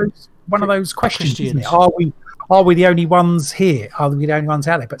 Anybody? One of those questions, isn't it? Christians. Are we the only ones here? Are we the only ones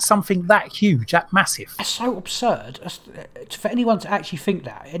out there? But something that huge, that massive. That's so absurd. For anyone to actually think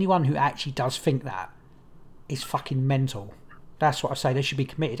that, anyone who actually does think that, is fucking mental. That's what I say. They should be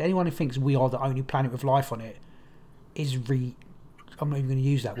committed. Anyone who thinks we are the only planet with life on it is I'm not even going to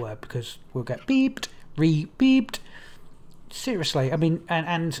use that word because we'll get beeped, beeped. Seriously, I mean,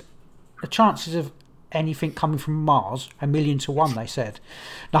 and the chances of anything coming from Mars, 1,000,000 to 1, they said.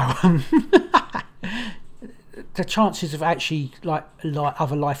 No, the chances of actually like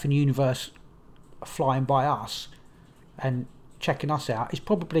other life in the universe flying by us and checking us out is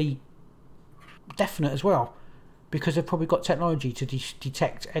probably definite as well, because they've probably got technology to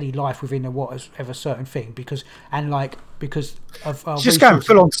detect any life within a whatever certain thing, because of You're just going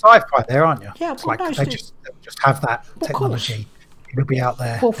full on sci-fi there, aren't you? Yeah, it's well, like no, they just have that Of technology It'll be out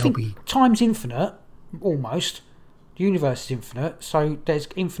there. Well, It'll be. time's infinite, almost. The universe is infinite, so there's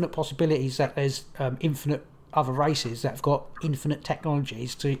infinite possibilities that there's infinite other races that have got infinite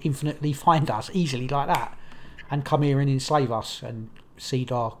technologies to infinitely find us easily like that and come here and enslave us and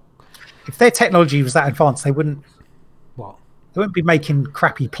seed our... If their technology was that advanced, they wouldn't What? they wouldn't be making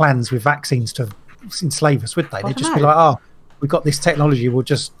crappy plans with vaccines to enslave us, would they? They'd just be know. like, oh, we've got this technology, we'll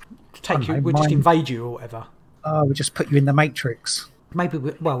just We'll just invade you or whatever. we'll just put you in the Matrix. Maybe,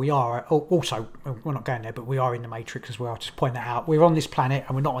 we are. Also, we're not going there, but we are in the Matrix as well. Just point that out. We're on this planet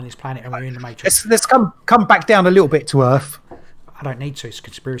and we're not on this planet and we're in the Matrix. Let's come back down a little bit to Earth. I don't need to. It's a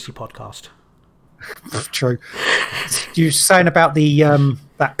conspiracy podcast. True. You were saying about the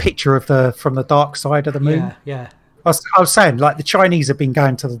that picture of from the dark side of the moon. Yeah. I was saying, like, the Chinese have been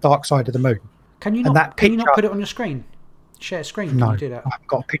going to the dark side of the moon. Can you And not? that Can you not picture- put it on your screen? Share screen. No, Can you do that? I haven't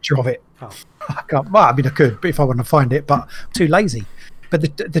got a picture of it. Oh. I can't. Well, I mean, I could, but if I want to find it, but I'm too lazy. But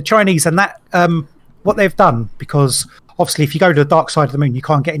the Chinese and that what they've done, because obviously if you go to the dark side of the moon, you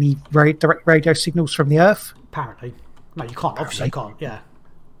can't get any direct radio signals from the Earth. Apparently, no, you can't. Obviously, you can't. Yeah,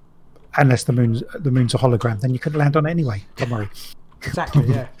 Unless the moon's a hologram, then you couldn't land on it anyway. Don't worry. exactly.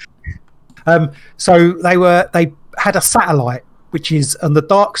 Yeah. So they had a satellite which is on the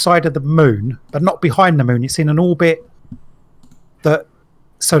dark side of the moon, but not behind the moon. It's in an orbit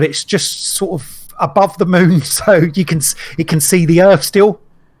so it's just sort of above the moon, so it can see the Earth still.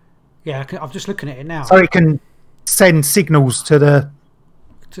 Yeah, I'm just looking at it now. So it can send signals to the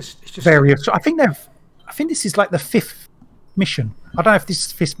it's just various. I think this is like the 5th mission. I don't know if this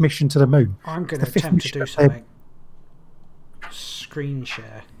is the 5th mission to the moon. I'm going The to 5th attempt to mission do that they're- something. Screen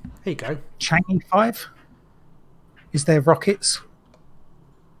share. Here you go. Chang'e 5. Is there rockets?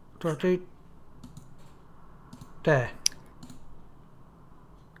 Do I do? There.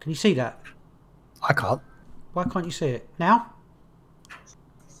 Can you see that? I can't. Why can't you see it now?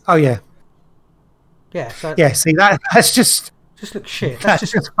 Oh yeah, Yeah. So yeah. See that's just just looks shit. that's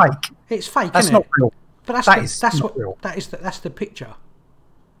That's just fake. it's fake. That's isn't not it? real. But that is not real. that's the picture.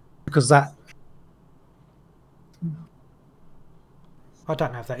 Because that I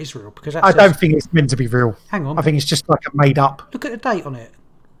don't know if that is real because I don't think it's meant to be real. Hang on. I think it's just like a made up. Look at the date on it.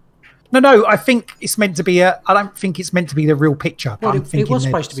 No. I think it's meant to be I don't think it's meant to be the real picture. Well, I'm it thinking was that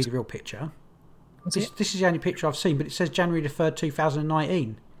supposed to be the real picture. Was This, it? this is the only picture I've seen, but it says January the 3rd,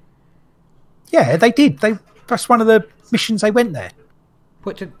 2019. Yeah, they did. That's one of the missions they went there.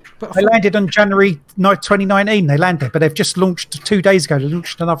 But I They thought- landed on January 2019. They landed, but they've just launched 2 days ago. They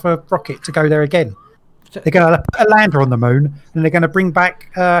launched another rocket to go there again. They're going to put a lander on the moon, and they're going to bring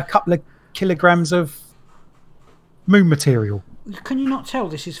back a couple of kilograms of moon material. Can you not tell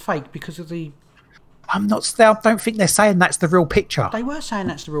this is fake because of the... I don't think they're saying that's the real picture. They were saying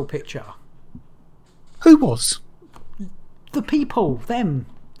that's the real picture. Who was? The people, them,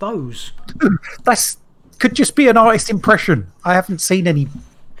 those. That's could just be an artist impression. I haven't seen any.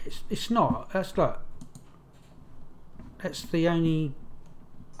 It's not. That's like... That's the only...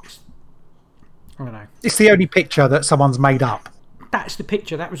 I don't know. It's the only picture that someone's made up. That's the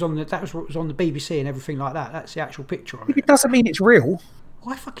picture. That was what was on the BBC and everything like that. That's the actual picture of It it. doesn't mean it's real.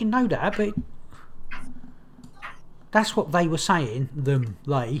 Well, I fucking know that, but that's what they were saying.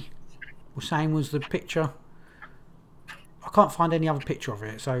 They were saying was the picture. I can't find any other picture of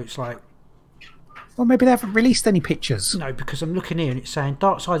it, so it's like Well, maybe they haven't released any pictures. no, because I'm looking here and it's saying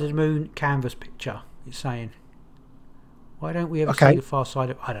Dark Side of the Moon canvas picture. It's saying. Why don't we ever Okay. see the far side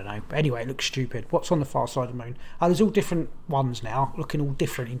of... I don't know. But anyway, it looks stupid. What's on the far side of the moon? Oh, there's all different ones now, looking all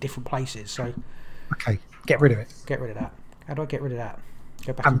different in different places. So Okay, get rid of it. get rid of that. How do I get rid of that?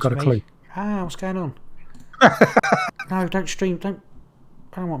 Go back Haven't into got a me. clue. Ah, what's going on? No, don't stream. I don't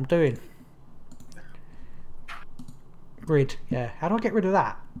know what I'm doing. Grid. Yeah. How do I get rid of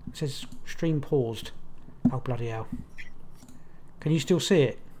that? It says stream paused. Oh, bloody hell. Can you still see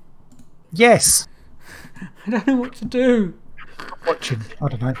it? Yes. I don't know what to do. Watching. I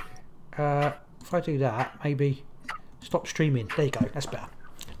don't know. If I do that, maybe stop streaming. There you go. That's better.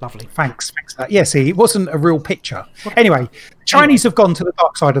 Lovely. Thanks for that. Yeah, see, it wasn't a real picture. Anyway, Chinese have gone to the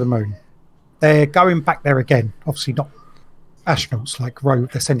dark side of the moon. They're going back there again. Obviously not astronauts, like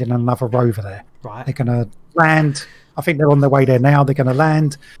they're sending another rover there. Right. They're going to land. I think they're on their way there now. They're going to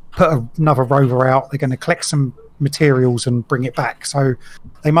land, put another rover out. They're going to collect some materials and bring it back. So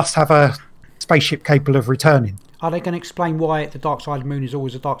they must have a spaceship capable of returning. Are they going to explain why the dark side of the moon is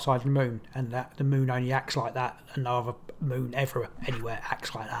always the dark side of the moon and that the moon only acts like that and no other moon ever anywhere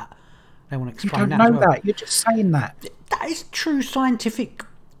acts like that? They want to You explain don't that know as well. that. You're just saying that. That is true scientific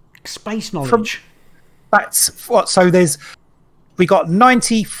space knowledge. That's what. So we got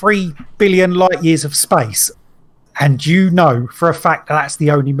 93 billion light years of space, And you know for a fact that that's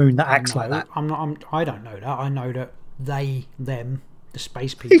the only moon that acts like that. I don't know that. I know that them, the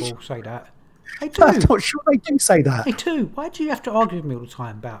space people, say that. They do. I'm not sure they do say that. They do. Why do you have to argue with me all the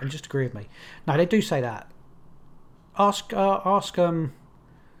time about and just agree with me? No, they do say that. Ask I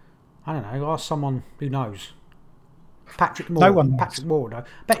don't know, ask someone who knows. Patrick Moore. No one knows. Patrick Moore, no. I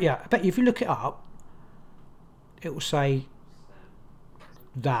bet you if you look it up, it will say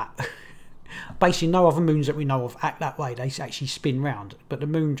that basically no other moons that we know of act that way. They actually spin round, but the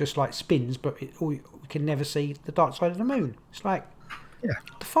moon just like spins, but we can never see the dark side of the moon. It's like, Yeah.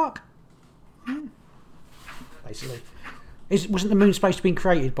 what the fuck? Basically, wasn't the moon supposed to be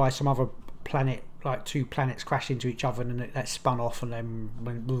created by some other planet? Like two planets crashed into each other and then that spun off and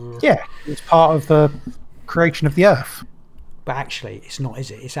then... Yeah, it's part of the creation of the Earth. But actually, it's not,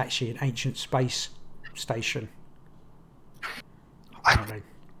 is it? It's actually an ancient space station.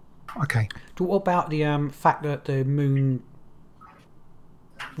 Okay. So what about the fact that the moon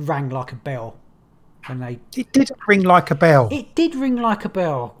rang like a bell when they... It didn't ring like a bell. It did ring like a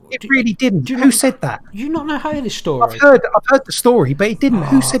bell. It really didn't. do you Who know- said that? Do you not know how this story? I've heard the story, but it didn't.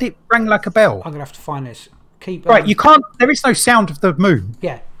 Who said it rang like a bell? I'm gonna have to find this. Keep Right, you can't. There is no sound of the moon.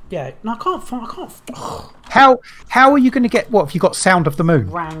 Yeah. No, I can't find. How are you going to get what if you got sound of the moon?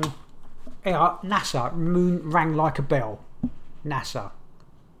 Rang. Yeah, NASA moon rang like a bell. NASA.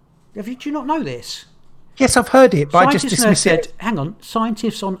 Do you not know this? Yes, I've heard it, but I just Scientists on Earth dismiss it. said, hang on,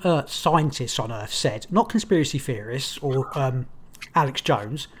 scientists on Earth said, not conspiracy theorists or Alex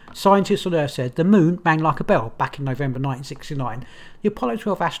Jones, scientists on Earth said the moon rang like a bell back in November 1969. The Apollo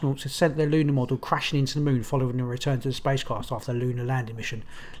 12 astronauts had sent their lunar module crashing into the moon following the return to the spacecraft after the lunar landing mission.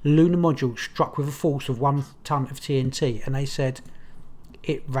 The lunar module struck with a force of 1 ton of TNT, and they said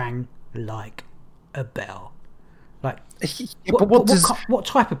it rang like a bell. Like, Yeah, but what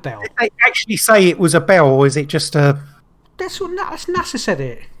type of bell? did they actually say it was a bell, or is it just That's what NASA said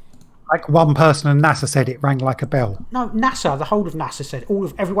it. like one person in NASA said it rang like a bell? No, NASA, the whole of NASA said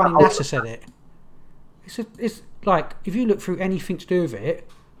it. Everyone in NASA said it. It's like, if you look through anything to do with it,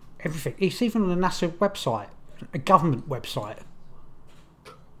 everything. It's even on a NASA website, a government website.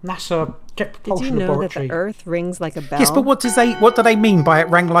 NASA Jet Did Propulsion you know Laboratory. that the Earth rings like a bell? Yes, but what do they mean by it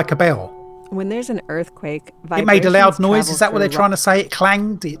rang like a bell? When there's an earthquake, It made a loud vibrations noise. travel Is that what they're through trying to say? It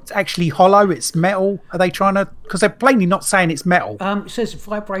clanged. It's actually hollow. It's metal. Are they trying to? Because they're plainly not saying it's metal. It says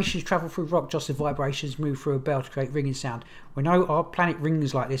vibrations travel through rock just as vibrations move through a bell to create ringing sound. We know our planet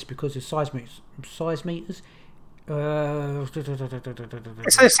rings like this because of seismeters.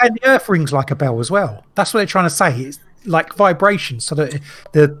 So they're saying the Earth rings like a bell as well. That's what they're trying to say. It's like vibrations, so that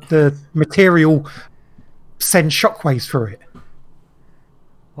the material sends shockwaves through it.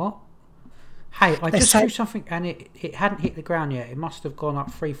 What? Hey, I just say- threw something and it hadn't hit the ground yet. It must have gone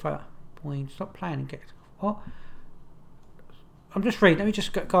up 3 points. Stop playing and get... What? I'm just reading. Let me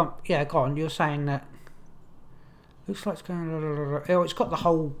just go on. Yeah, go on. You're saying that... Looks like it's going... Oh, it's got the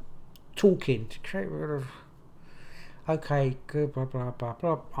whole talking to create... Okay, good, blah, blah, blah,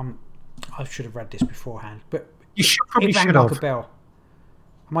 blah. I should have read this beforehand. But You probably it rang should like have. a bell.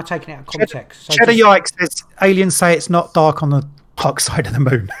 Am I taking it out of context? So Cheddar just- Yike says aliens say it's not dark on the dark side of the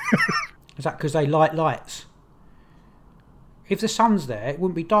moon. Is that because they light lights? If the sun's there, it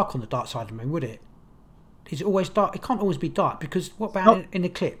wouldn't be dark on the dark side of the moon, would it? Is it always dark? It can't always be dark because what about in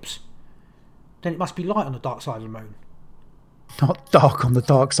eclipse? Then it must be light on the dark side of the moon. Not dark on the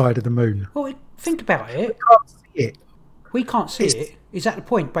dark side of the moon. Well, think about it. Can't see it. We can't see It's- it. Is that the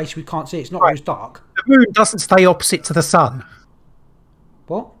point? Basically, we can't see it. It's not Right. always dark. The moon doesn't stay opposite to the sun.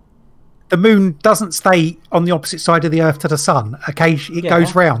 What? The moon doesn't stay on the opposite side of the Earth to the sun. Occasionally, it Yeah.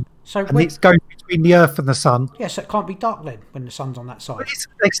 goes round, So and it's going between the Earth and the sun. yes, it can't be dark then when the sun's on that side. But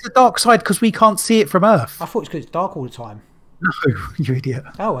it's the dark side because we can't see it from Earth. I thought it's because it's dark all the time. No, you idiot.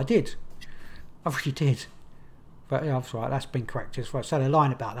 Oh, I did. I really did. But yeah, that's right. That's been corrected as well. So they're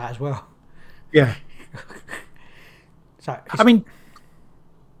lying about that as well. Yeah. So I mean,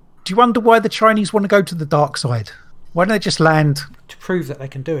 do you wonder why the Chinese want to go to the dark side? Why don't they just land? to prove that they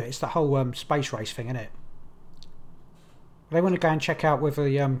can do it, it's the whole space race thing, isn't it? They want to go and check out whether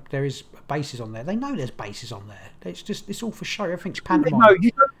there is bases on there. They know there's bases on there. It's all for show. Everything's pantomime. No,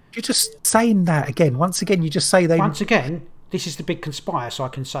 you're just saying that again. Once again, you just say they. Once again, this is the Big Conspire, so I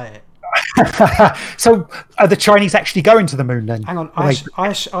can say it. So are the Chinese actually going to the moon then? Hang on,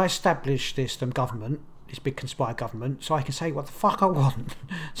 I established this government, this Big Conspire government, so I can say what the fuck I want.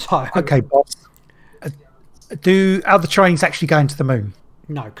 So Okay, boss. Are the Chinese actually going to the moon?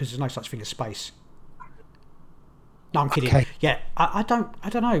 no, because there's no such thing as space. No, I'm kidding. Okay. Yeah, I don't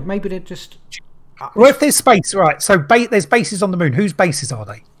know. Maybe they're just. Well, if there's space, right? So there's bases on the moon. Whose bases are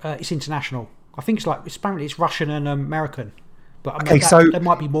they? It's international. I think apparently it's Russian and American. But I mean, Okay, so there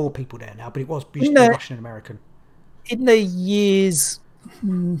might be more people there now, but it was used In to be the- Russian and American. in the years,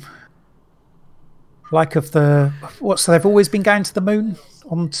 like of the so they've always been going to the moon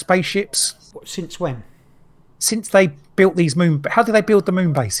on spaceships Since when? since they built these moon. How did they build the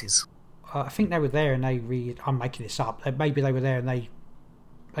moon bases? I think they were there and I'm making this up. Maybe they were there and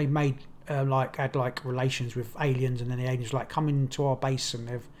they made had relations with aliens, and then the aliens were like, come into our base,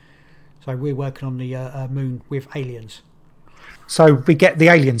 and so we're working on the moon with aliens. So we get the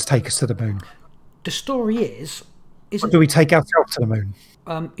aliens take us to the moon. The story is, Or do we take ourselves to the moon?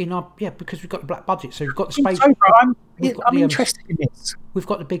 because we've got the black budget, so we've got the space. So, I'm we've got I'm the, interested in this. We've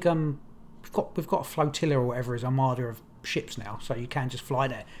got the big we've got a flotilla or whatever as armada of ships now, so you can just fly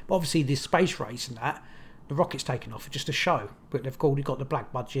there. But obviously, this space race and that, the rocket's taken off. It's just a show, but they've already got the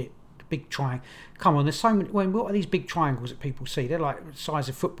black budget, the big triangle. Come on, there's so many. What are these big triangles that people see? They're like the size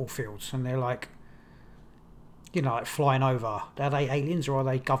of football fields, and they're like, like flying over. Are they aliens or are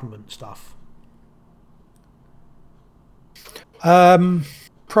they government stuff?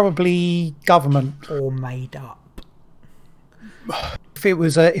 Probably government. Or made up? If it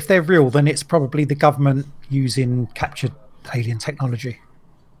was, if they're real, then it's probably the government using captured alien technology.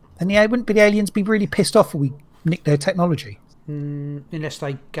 And wouldn't the aliens be really pissed off if we nicked their technology? Unless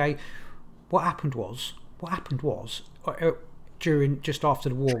they gave. What happened was during just after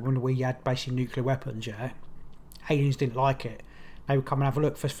the war when we had basically nuclear weapons. Yeah, aliens didn't like it. They would come and have a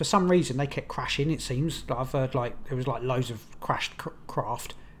look. For some reason, they kept crashing. It seems I've heard there was loads of crashed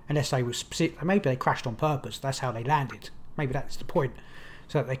craft. Unless they were specific, maybe they crashed on purpose. That's how they landed. Maybe that's the point.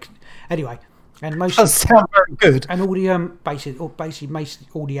 So that they anyway. And most Does sound very good. And all the basically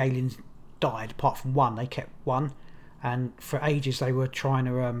all the aliens died apart from one. They kept one, and for ages they were trying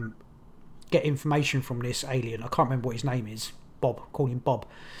to get information from this alien. I can't remember what his name is. Bob, call him Bob.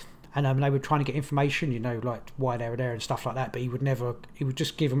 And they were trying to get information, like why they were there and stuff like that. But he would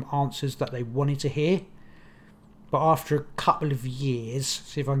just give them answers that they wanted to hear. But after a couple of years,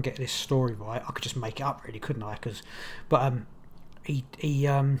 see if I can get this story right. I could just make it up, really, couldn't I? He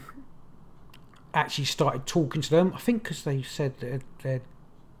actually started talking to them. I think because they said that they'd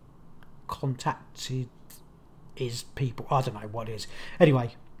contacted his people. I don't know what it is.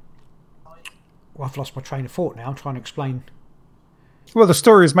 Anyway, I've lost my train of thought now. I'm trying to explain. Well, the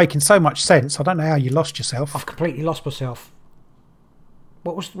story is making so much sense. I don't know how you lost yourself. I've completely lost myself.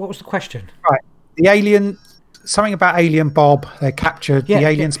 What was the question? Right, the alien. Something about Alien Bob. They captured the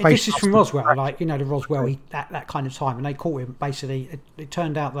alien space. This is from Roswell, the Roswell at that kind of time, and they caught him. Basically, it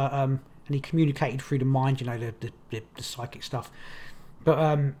turned out that and he communicated through the mind, the psychic stuff.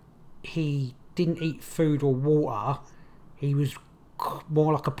 But he didn't eat food or water. He was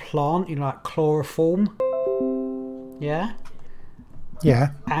more like a plant, like chloroform. Yeah.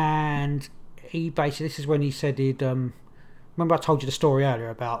 Yeah. And he basically, this is when he said he'd. Remember, I told you the story earlier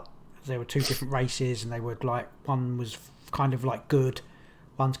about. There were two different races, and they were one was kind of good,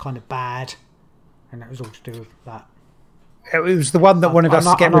 one's kind of bad, and that was all to do with that. It was the one that wanted us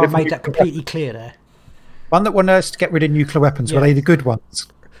to get rid of. I made that completely clear there. One that wanted us to get rid of nuclear weapons. Were they the good ones?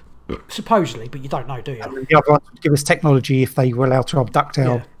 Supposedly, but you don't know, do you? And the other ones would give us technology if they were allowed to abduct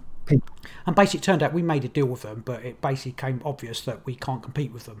our people. And basically, it turned out we made a deal with them, but it basically became obvious that we can't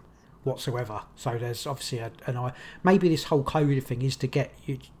compete with them whatsoever. So there's obviously maybe this whole COVID thing is to get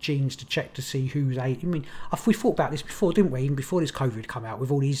your genes to check to see who's we thought about this before, didn't we? Even before this COVID come out, with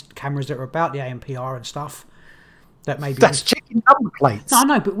all these cameras that are about the AMPR and stuff. That maybe that's checking number plates.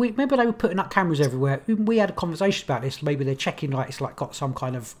 No, but remember they were putting up cameras everywhere. We had a conversation about this. Maybe they're checking it's got some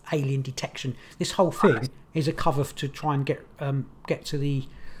kind of alien detection. This whole thing is a cover to try and get to the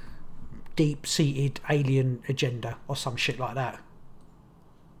deep-seated alien agenda or some shit like that.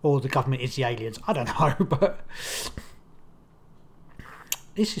 Or the government is the aliens. I don't know, but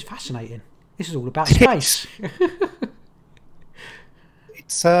this is fascinating. This is all about space.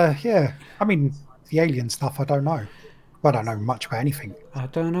 It's yeah. I mean, the alien stuff. I don't know. I don't know much about anything. I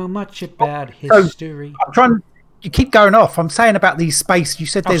don't know much about history. I'm trying. You keep going off. I'm saying about these space. You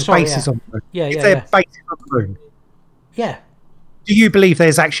said there's bases on the moon. Yeah, Is there bases on the moon? Yeah. Do you believe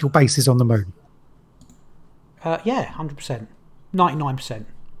there's actual bases on the moon? Yeah, 100%, 99%.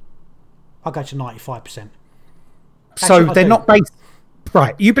 I'll go to 95%. So they're not based.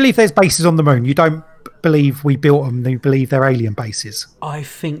 Right. You believe there's bases on the moon. You don't believe we built them. You believe they're alien bases. I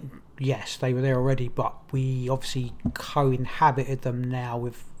think, yes, they were there already, but we obviously co-inhabited them now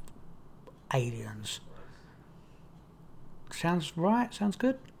with aliens. Sounds right? Sounds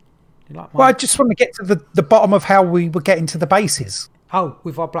good? You like Well, I just want to get to the bottom of how we were getting to the bases. Oh,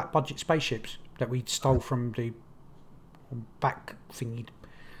 with our black budget spaceships that we stole from the back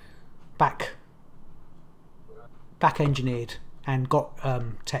back engineered and got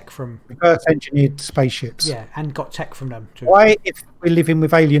tech from reverse engineered spaceships. yeah, and got tech from them. Why, if we're living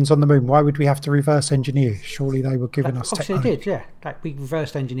with aliens on the moon, why would we have to reverse engineer? Surely they were giving us obviously technology. they did, yeah. Like we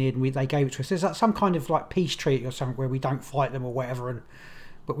reversed engineered and they gave it to us. There's some kind of like peace treaty or something where we don't fight them or whatever,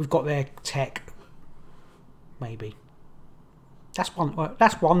 but we've got their tech. Maybe that's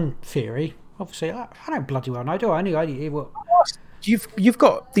one theory. Obviously, I don't bloody well know, do I? Anyway, what You've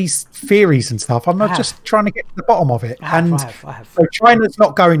got these theories and stuff. I'm not just trying to get to the bottom of it. I have. So China's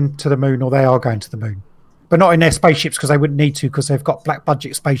not going to the moon, or they are going to the moon, but not in their spaceships because they wouldn't need to because they've got black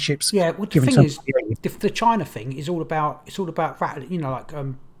budget spaceships. Yeah, well, the thing is, the China thing is all about rattling. You know, like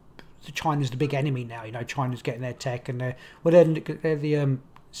China's the big enemy now. You know, China's getting their tech, and they're the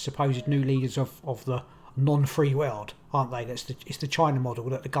supposed new leaders of the non-free world, aren't they? It's the China model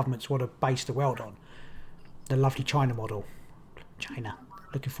that the governments want to base the world on. The lovely China model. China,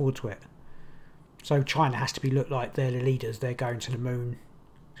 looking forward to it. So China has to look like they're the leaders. They're going to the moon.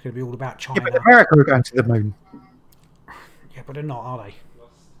 It's going to be all about China. Yeah, but America are going to the moon. Yeah, but they're not, are they?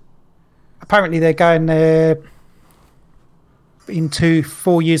 Apparently, they're going there into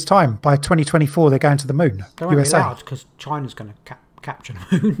 4 years' time. By 2024, they're going to the moon. They won't USA. be allowed because China's going to capture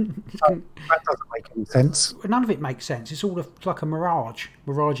the moon. That doesn't make any sense. None of it makes sense. It's all like a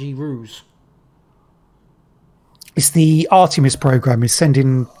mirage-y ruse. It's the Artemis program is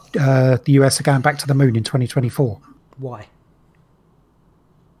sending the US are going back to the moon in 2024 Why?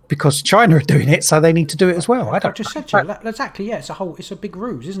 because China are doing it, so they need to do it as well. I just said to you exactly. Yeah, it's a big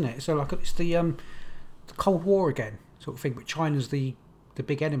ruse, isn't it? So like it's the Cold War again sort of thing, but China's the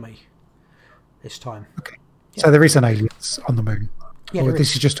big enemy this time. Okay, yeah. So there is an aliens on the moon. Yeah, or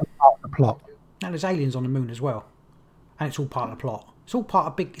this is just a part of the plot. Now there's aliens on the moon as well, and it's all part of the plot. It's all part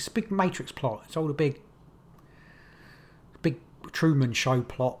of it's a big Matrix plot. It's all a big Truman Show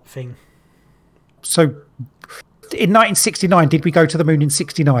plot thing. So, in 1969, did we go to the moon in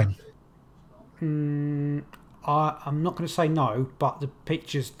 69? I'm not going to say no, but the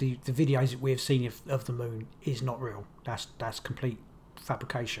pictures, the videos that we have seen of the moon is not real. That's complete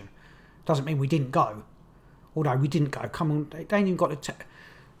fabrication. Doesn't mean we didn't go. Although we didn't go. Come on, they ain't even got the tech.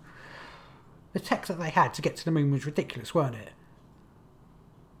 The tech that they had to get to the moon was ridiculous, weren't it?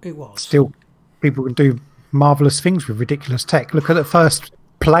 It was. Still, people can do marvellous things with ridiculous tech. Look at the first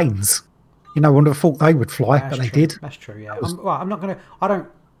planes. You know, I wouldn't have thought they would fly, but they did. That's true. Yeah. I'm not going to. I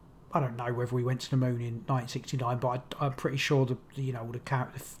don't know whether we went to the moon in 1969, but I'm pretty sure the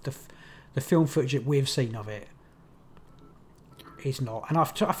film footage that we've seen of it is not. And I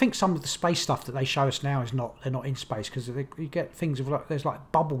think some of the space stuff that they show us now is not. They're not in space because you get things of like there's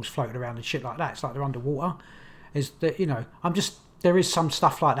like bubbles floating around and shit like that. It's like they're underwater. Is that there is some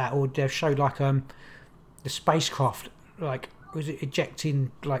stuff like that, or they've showed like the spacecraft like was it ejecting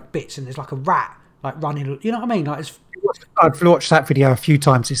like bits and there's like a rat like running, you know what I mean? Like I've watched that video a few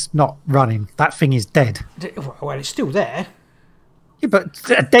times. It's not running. That thing is dead. Well, it's still there. Yeah, but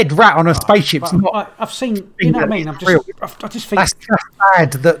a dead rat on a spaceship's not. I've seen, you know what I mean? I just think that's just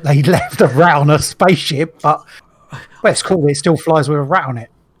bad that they left a rat on a spaceship, but well, it's cool. It still flies with a rat on it.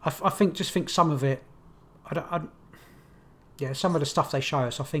 I think some of it. Some of the stuff they show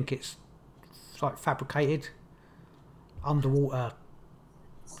us, I think it's like fabricated, underwater,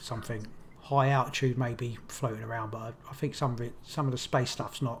 something high altitude maybe floating around. But I think some of the space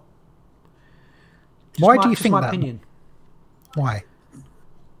stuff's not. Why do you think my that? Opinion. Why?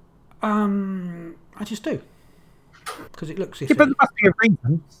 I just do. Because it looks iffy. Yeah, but there must be a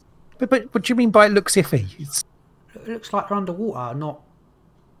reason. But what do you mean by it looks iffy? It looks like they're underwater, not.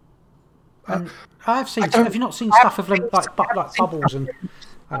 I have seen. Have you not seen stuff of them like bubbles and?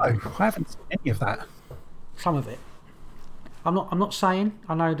 No, I haven't seen any of that. Some of it. I'm not saying.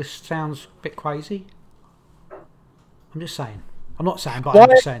 I know this sounds a bit crazy. I'm just saying. I'm not saying, but I'm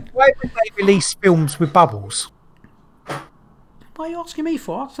just saying. Why would they release films with bubbles? What are you asking me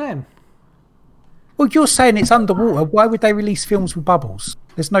for? Ask them. Well, you're saying it's underwater. Why would they release films with bubbles?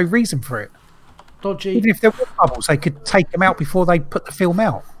 There's no reason for it. Dodgy. Even if there were bubbles, they could take them out before they put the film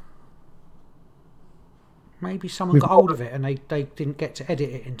out. Maybe someone got hold of it and they didn't get to edit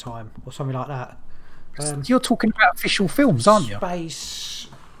it in time or something like that. You're talking about official films, aren't you? Space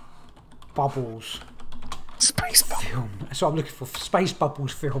bubbles. Space bubbles. Film. That's what I'm looking for. Space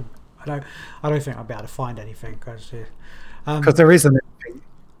bubbles film. I don't think I'll be able to find anything because there isn't anything.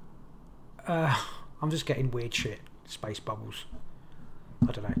 I'm just getting weird shit. Space bubbles.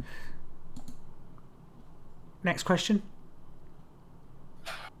 I don't know. Next question.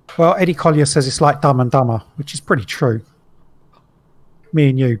 Well, Eddie Collier says it's like Dumb and Dumber, which is pretty true. Me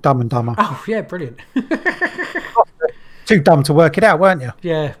and you, Dumb and Dumber. Oh, yeah, brilliant. Too dumb to work it out, weren't you?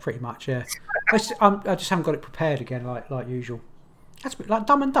 Yeah, pretty much, yeah. I just haven't got it prepared again, like usual. That's a bit like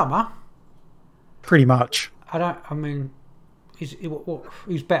Dumb and Dumber. Pretty much. I mean,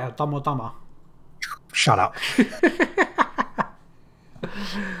 who's better, Dumb or Dumber? Shut up.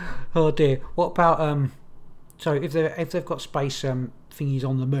 Oh dear. What about so if they've got space thingies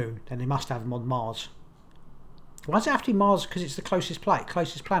on the moon, then they must have them on Mars. Why does it have to be Mars? Because it's the closest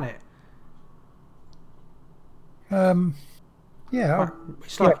planet. Yeah.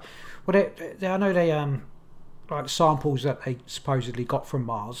 It's like, well, I know they like samples that they supposedly got from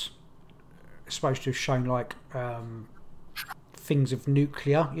Mars are supposed to have shown like things of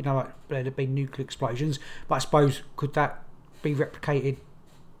nuclear, like there'd have been nuclear explosions. But I suppose could that be replicated?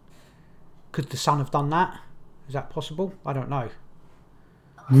 Could the sun have done that? Is that possible? I don't know.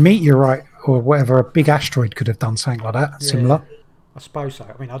 Meteorite or whatever, a big asteroid could have done something like that. Similar. I suppose so.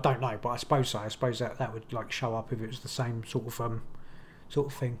 I mean, I don't know, but I suppose so. I suppose that would like show up if it was the same sort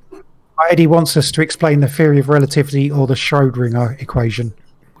of thing. Eddie wants us to explain the theory of relativity or the Schrödinger equation.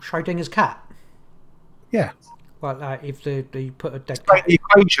 Schrodinger's cat. Yeah. Well, if you put a dead Explain cat. the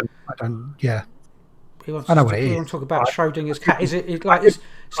equation. I don't. Yeah. I know what it is. We want to talk about Schrodinger's cat. Is it like it's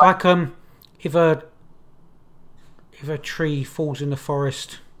like if a tree falls in the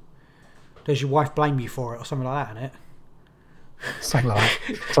forest, does your wife blame you for it or something like that? Isn't it? Something like that.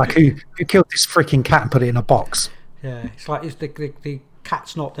 It's like who killed this freaking cat and put it in a box? Yeah, it's like the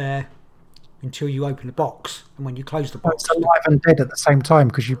cat's not there until you open the box, and when you close the box, It's alive and dead at the same time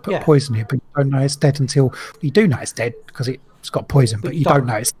because you put poison in it, but you don't know it's dead until you do know it's dead because it's got poison, but you don't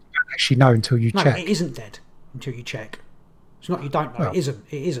know you don't actually know until you check. No, it isn't dead until you check. It's not you don't know. Well, it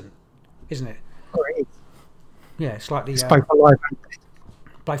isn't, isn't it? Or it is. Yeah, it's like it's both alive and dead.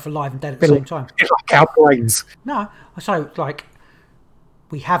 Both alive and dead at the same time. It's like our brains. No, so like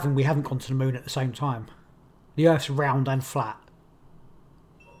we haven't gone to the moon at the same time. The Earth's round and flat.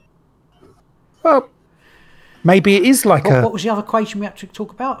 Well, maybe it is like what was the other equation we had to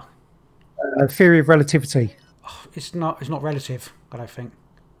talk about? Theory of relativity. Oh, it's not relative, I don't think.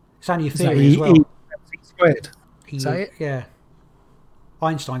 It's only a theory as well. Squared. Is that it? Yeah.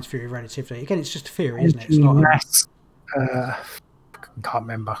 Einstein's theory of relativity. Again, it's just a theory, isn't it? It's not. Can't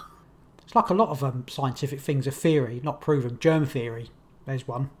remember. It's like a lot of scientific things are theory, not proven. Germ theory. There's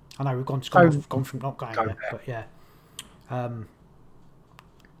one. I know we've gone from not going there, but yeah.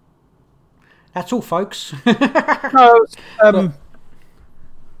 That's all, folks. No,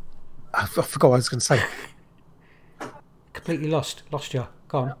 I forgot what I was going to say. Completely lost you.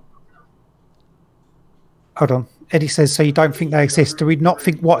 Go on. Hold on. Eddie says, so you don't think they exist? Do we not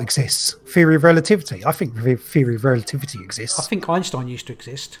think what exists? Theory of relativity? I think the theory of relativity exists. I think Einstein used to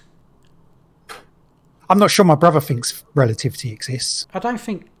exist. I'm not sure my brother thinks relativity exists. I don't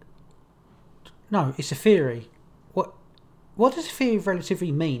think... No, it's a theory. What does a theory of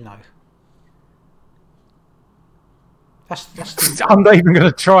relativity mean, though? That's I'm not even going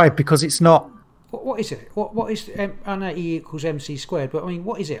to try because it's not... What is it? What is I know E equals MC squared, but I mean,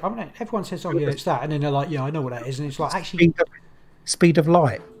 what is it? I mean, everyone says, "Oh yeah, it's that," and then they're like, "Yeah, I know what that is," and it's like actually speed of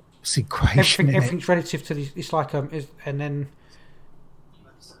light. It's equation. Everything's relative to this. It's like and then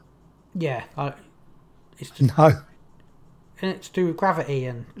yeah, it's just, no, and it's to do with gravity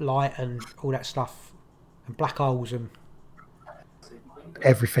and light and all that stuff, and black holes and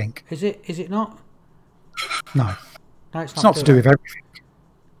everything. Is it not? No, it's not to do with everything.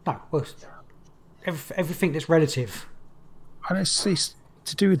 No, well. Everything that's relative. And it's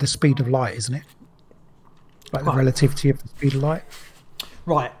to do with the speed of light, isn't it? Like the relativity of the speed of light.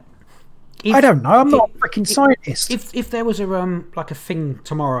 Right. I don't know. I'm not a freaking scientist. If there was a like a thing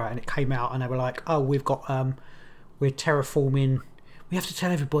tomorrow and it came out and they were like, oh, we've got we're terraforming. We have to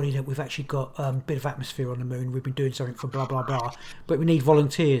tell everybody that we've actually got a bit of atmosphere on the moon. We've been doing something for blah blah blah, but we need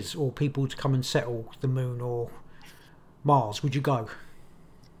volunteers or people to come and settle the moon or Mars. Would you go?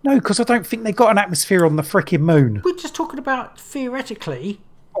 No, because I don't think they got an atmosphere on the frickin' moon. We're just talking about theoretically.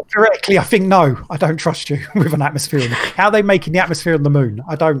 Well, theoretically, I think no. I don't trust you with an atmosphere. How are they making the atmosphere on the moon?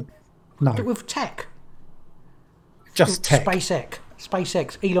 I don't know. With tech. Just tech.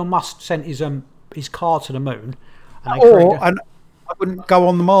 SpaceX. Elon Musk sent his car to the moon. And I wouldn't go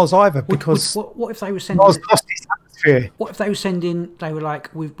on the Mars either because what if they were sending? Mars lost its atmosphere. What if they were sending? They were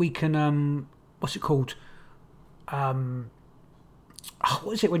like, we can what's it called?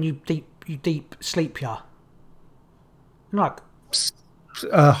 What is it when you deep sleep? Yeah, like what's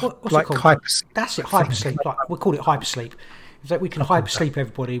like it hypersleep. That's it, hypersleep. Like we call it hypersleep. It's like we can hypersleep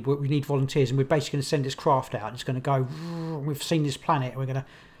everybody. We need volunteers, and we're basically going to send this craft out. And it's going to go. We've seen this planet. And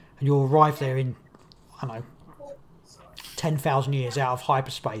and you'll arrive there in 10,000 years out of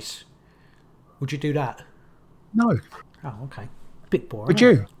hyperspace. Would you do that? No. Oh, okay. Bit boring. Would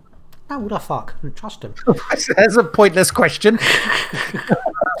you? No, what the fuck? I don't trust him. That's a pointless question.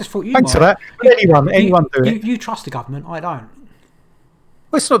 Just thought you Thanks might. for that. Anyone do it. You trust the government, I don't.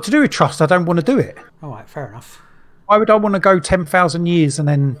 Well, it's not to do with trust. I don't want to do it. All right, fair enough. Why would I want to go 10,000 years and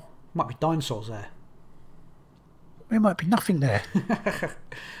then Might be dinosaurs there. there might be nothing there?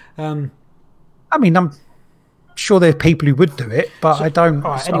 I mean, I'm sure there are people who would do it, but I don't.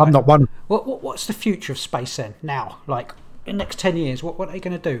 All right, So anyway. I'm not one. What's the future of space then? Now, like in the next 10 years, what are they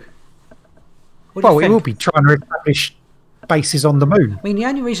going to do? What do you Well, it think? will be trying to establish bases on the moon I mean, the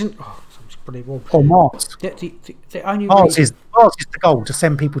only reason. Oh, something's pretty warm. or Mars. The only Mars reason, is the goal, to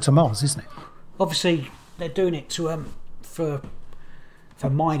send people to Mars, isn't it? obviously, they're doing it to for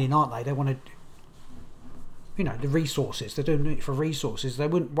mining, aren't they? They want to, the resources. They're doing it for resources. They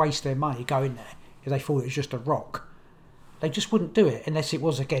wouldn't waste their money going there if they thought it was just a rock. They just wouldn't do it unless it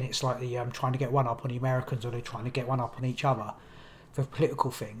was, again, it's like the trying to get one up on the Americans, or they're trying to get one up on each other for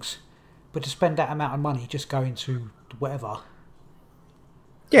political things. But to spend that amount of money just going to whatever,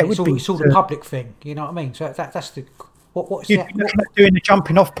 Yeah, it it's would all, be. it's all the public thing. You know what I mean? So that's the what's You'd that? be looking at doing a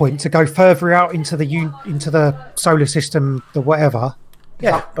jumping off point to go further out into the solar system, the whatever.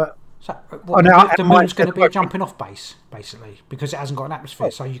 Yeah, but So, the no, moon's going to be a jumping off base, basically, because it hasn't got an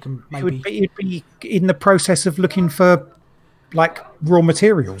atmosphere, so you can maybe. it'd be in the process of looking for like raw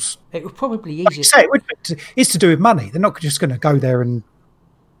materials. It would probably be Like you easier. say, it's to do with money. They're not just going to go there and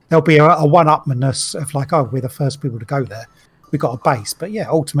there'll be a one-upmaness of like, oh, we're the first people to go there. We've got a base, but yeah,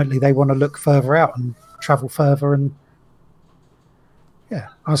 ultimately they want to look further out and travel further, and yeah,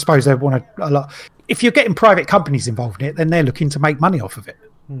 I suppose they want a lot. If you're getting private companies involved in it, then they're looking to make money off of it.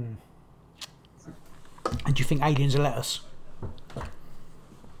 And do you think aliens will let us? I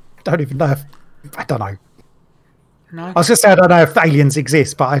don't even know. I don't know. No. I was going to say I don't know if aliens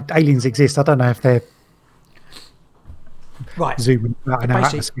exist, but aliens exist. I don't know if they're Right. zooming out in our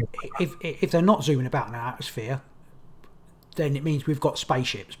Basically, atmosphere. if they're not zooming about in our atmosphere, then it means we've got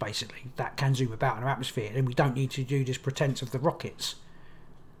spaceships, basically, that can zoom about in our atmosphere, and we don't need to do this pretense of the rockets.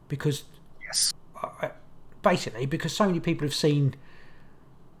 Because, Yes. basically, because so many people have seen,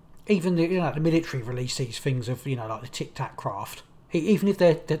 even the military release these things of, like the Tic Tac craft. Even if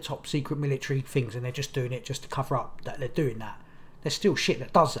they're top secret military things and they're just doing it just to cover up that they're doing that, there's still shit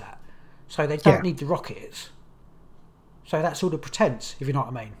that does that. So they don't need the rockets. So that's all the pretense, if you know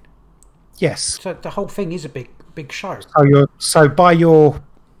what I mean. Yes. So the whole thing is a big show. So by your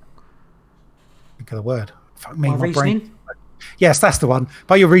think of the word. Fuck me, My my reasoning? brain. Yes, that's the one.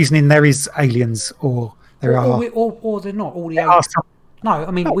 By your reasoning, there is aliens, or there are. Or they're not all the There are aliens. some. No,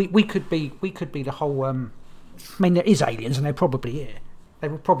 I mean we could be the whole. I mean, there is aliens, and they're probably here. They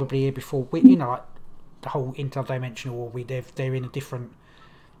were probably here before we. Like the whole interdimensional, or they're in a different.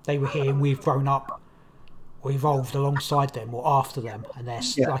 They were here, and we've grown up, or evolved alongside them, or after them, and they're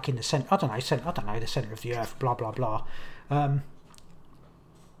like in the center. I don't know, the center of the earth. Blah blah blah.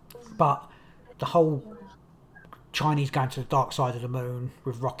 But the whole Chinese going to the dark side of the moon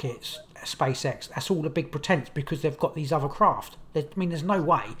with rockets, SpaceX, that's all a big pretense because they've got these other craft. I mean, there's no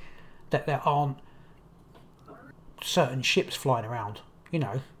way that there aren't certain ships flying around.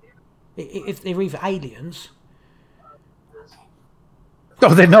 If they're either aliens.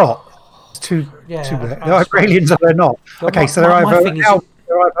 Oh, they're not. It's too. Yeah, They're either aliens or they're not. But Okay, so my thing is-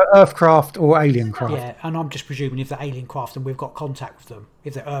 they're either Earthcraft or alien craft. Yeah, and I'm just presuming if they're alien craft and we've got contact with them.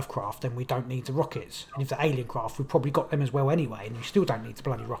 If they're Earth craft, then we don't need the rockets. And if they're alien craft, we've probably got them as well anyway, and you still don't need the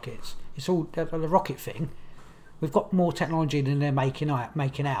bloody rockets. It's all the rocket thing. We've got more technology than they're making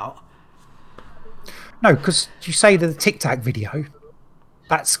out. No, because you say the Tic Tac video,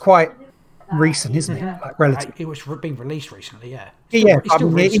 that's quite recent, isn't it? Like relative. It was being released recently, yeah. Yeah, It's still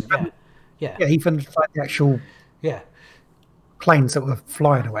I mean, recent, even- yeah. Yeah, even like the actual Yeah. planes that were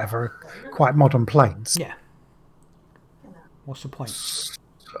flying or whatever are quite modern planes. Yeah. What's the point?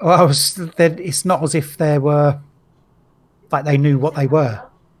 Well, it's not as if they were like they knew what they were.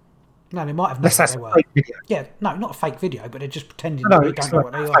 No, they might have known Unless what that's they a were. fake video. Yeah, no, not a fake video, but they're just pretending No, that we it's don't know like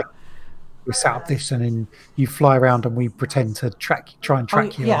what they fake. are. We set up this and then you fly around and we pretend to try and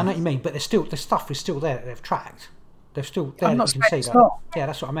track you. Yeah, I know what you mean, but the stuff is still there that they've tracked. They're still there. I'm not That you can saying see it's that. not. Yeah,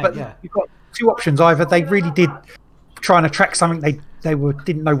 that's what I meant. But Yeah. you've got two options: either they really did trying to track something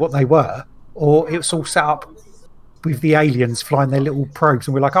didn't know what they were, or it was all set up with the aliens flying their little probes,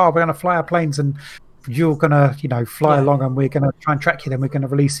 and we're like, oh, we're going to fly our planes, and you're going to fly Yeah. along, and we're going to try and track you. Then we're going to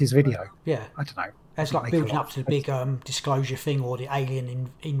release this video. Yeah. I don't know. It's like Make a building lot up of to the big disclosure thing, or the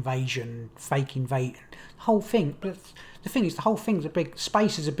alien invasion, fake invade, the whole thing. But the thing is, the whole thing's a big.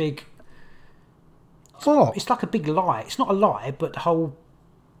 Space is a big. What? It's like a big lie. It's not a lie, but the whole.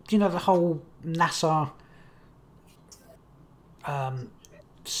 The whole NASA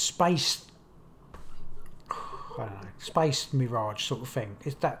space. I don't know, space mirage sort of thing.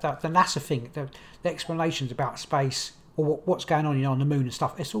 Is that the NASA thing? The explanations about space or what's going on, on the moon and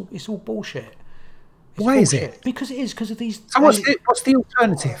stuff. It's all bullshit. Why is it? Because it is because of these. So what's the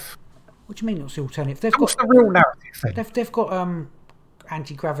alternative? What do you mean? What's the alternative? What's the real narrative then? They've got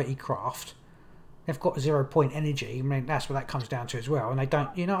anti-gravity craft. They've got 0 point energy. I mean, that's what that comes down to as well. And they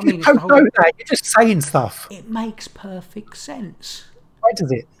don't, you know what I mean? You don't know that. You're just saying stuff. It makes perfect sense. Why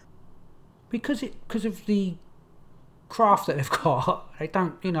does it? Because of the craft that they've got. They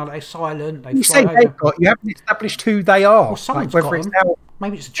don't, they're silent. They You fly say over. they've got. You haven't established who they are. Well, someone's like, got whether them. it's now.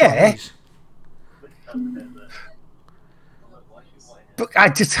 Maybe it's the Chinese. But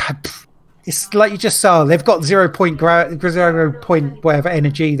it's like you just saw. They've got 0 point whatever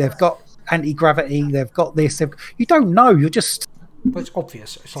energy. They've got anti-gravity. They've got this. You don't know. You're just But it's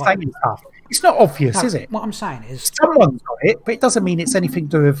obvious. It's like, saying stuff. It's not obvious, no, is it? What I'm saying is, Someone's got it, but it doesn't mean it's anything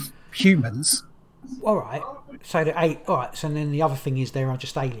to do with humans. all right. So all right. So then the other thing is there are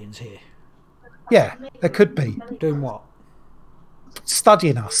just aliens here Yeah, there could be doing what?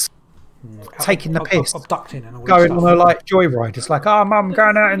 studying us, taking the piss, Abducting and all going that on stuff. a like joyride. It's like, oh, mum, I'm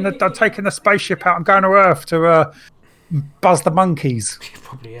going out I'm taking the spaceship out. I'm going to Earth to buzz the monkeys.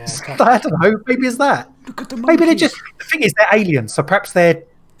 Probably, yeah. I don't know. Maybe it's that. Look at the Maybe they're monkeys. just. The thing is, they're aliens, so perhaps their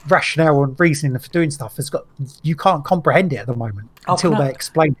rationale and reasoning for doing stuff has got. You can't comprehend it at the moment until they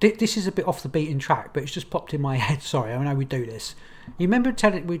explain. This is a bit off the beaten track, but it's just popped in my head. Sorry, I know we do this. You remember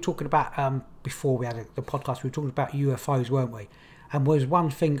we were talking about before we had the podcast. We were talking about UFOs, weren't we? And was one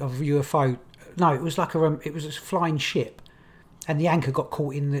thing of UFO. No, it was like it was a flying ship, and the anchor got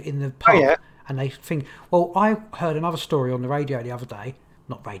caught in the pub. Oh, yeah. And they think. Well, I heard another story on the radio the other day.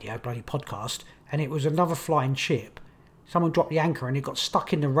 Not radio, bloody podcast. And it was another flying ship. Someone dropped the anchor and it got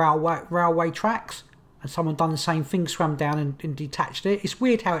stuck in the railway tracks. And someone done the same thing, swam down and detached it. It's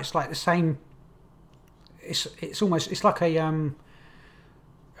weird how it's like the same. It's almost it's like a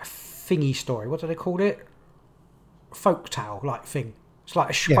thingy story. What do they call it? Folk tale like thing. It's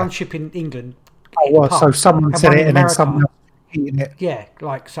like one ship in England. Oh, well, so someone said it and then someone else eating it. Yeah,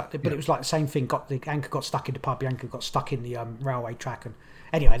 but it was like the same thing. The anchor got stuck in the pub. The anchor got stuck in the railway track. And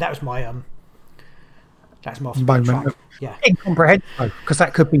anyway, that was my that's my Moment track. of Yeah, incomprehensible, because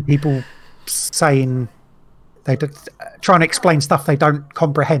that could be people saying trying to explain stuff they don't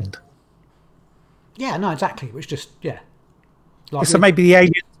comprehend. yeah, no, exactly. It was just Like So maybe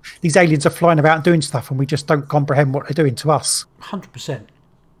these aliens are flying about and doing stuff, and we just don't comprehend what they're doing to us. 100%,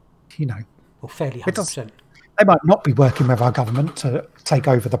 You know, or fairly It does- 100%. they might not be working with our government to take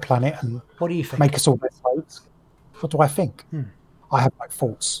over the planet and What do you think? make us all their slaves. What do I think? I have no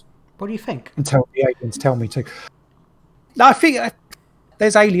thoughts What do you think? until the aliens tell me to. No, I think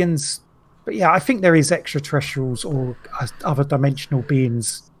there's aliens, but yeah, I think there is extraterrestrials or other dimensional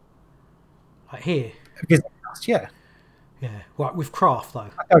beings Like here, visiting us. Yeah, yeah. Right, with craft though.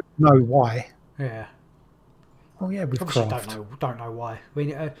 I don't know why. Yeah, Oh yeah, with obviously craft. don't know why. I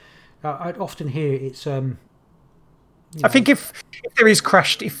mean, I'd often hear it's I think if there is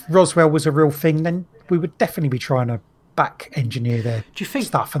crashed, if Roswell was a real thing, then we would definitely be trying to back engineer their Do you think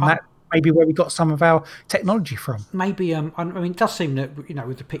stuff, and that may be where we got some of our technology from. maybe I mean, it does seem that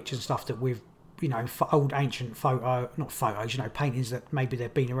with the pictures and stuff that we've for old ancient not photos, paintings that maybe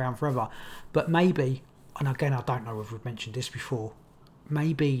they've been around forever, but maybe, and again I don't know if we've mentioned this before,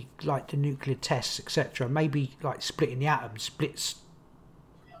 maybe like the nuclear tests, etc. Maybe like splitting the atom splits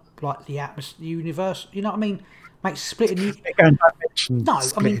like the atmosphere, universe. You know what I mean? Makes splitting the They're going dimension no. I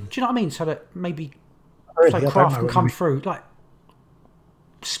splitting. mean, do you know what I mean? So that maybe Really, I so don't craft know can what come you mean. through like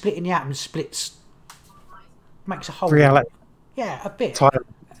splitting the atom splits makes a whole Reality, yeah, a bit. time,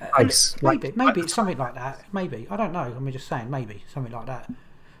 space. Maybe it's something like that. Maybe I don't know. I'm just saying. Maybe something like that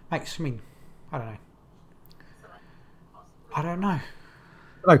makes. I mean, I don't know. I don't know.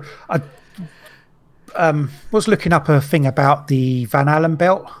 No, I was looking up a thing about the Van Allen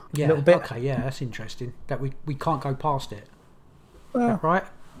belt Yeah. a little bit. Okay. Yeah, that's interesting. That we can't go past it. Well, Right.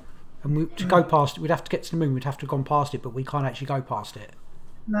 And to go past it, we'd have to get to the moon. We'd have to have gone past it, but we can't actually go past it.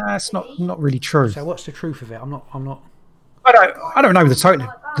 no, it's not really true. So what's the truth of it? I'm not. I don't know the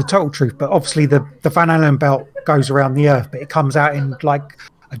total truth, but obviously the Van Allen belt goes around the Earth, but it comes out in like,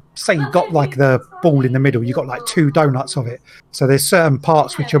 say you got like the ball in the middle, you got like two donuts of it. So there's certain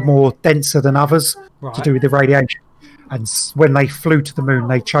parts which are more denser than others to Right. do with the radiation. And when they flew to the moon,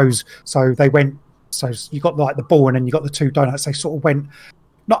 they chose. So they went. So you got like the ball, and then you got the two donuts. They sort of went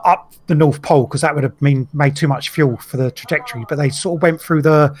not up the North Pole because that would have made too much fuel for the trajectory, but they sort of went through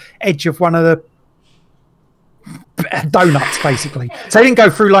the edge of one of the donuts basically. So they didn't go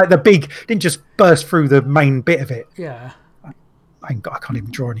through like didn't just burst through the main bit of it. Yeah. I can't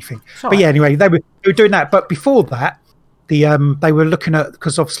even draw anything. Sorry. But yeah, anyway, they were doing that. But before that, they were looking at,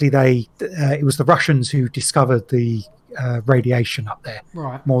 because obviously it was the Russians who discovered the radiation up there.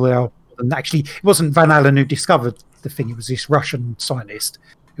 Right. More than actually, it wasn't Van Allen who discovered the thing. It was this Russian scientist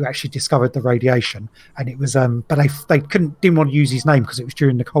who actually discovered the radiation, and it was but they didn't want to use his name because it was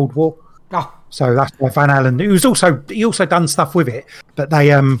during the Cold War. Oh. So that's why Van Allen. He also done stuff with it, but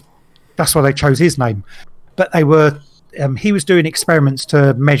that's why they chose his name. But they were. He was doing experiments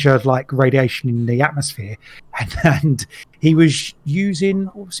to measure like radiation in the atmosphere, and he was using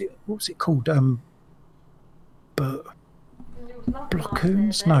what was it called?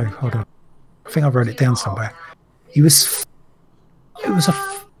 Blockoons? No, hold on. I think I wrote it down somewhere. I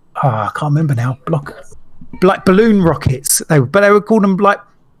can't remember now. Like balloon rockets. They were called them like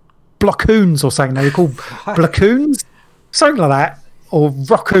blockoons or something. They were called blockoons, something like that, or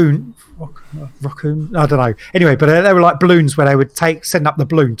raccoon. I don't know. Anyway, but they were like balloons where they would send up the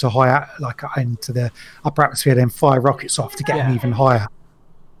balloon to higher, like into the upper atmosphere, then fire rockets off to get them even higher.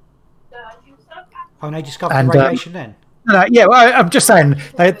 Oh, and they discovered the radiation then? Yeah, well, I'm just saying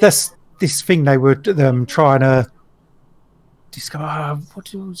this thing they were trying to discover.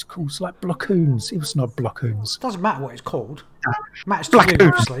 What was it called? It's like blockoons. It was not blockoons. Doesn't matter what it's called. Matters to you,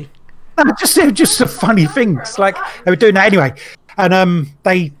 obviously. Just some funny things. Like they were doing that anyway, and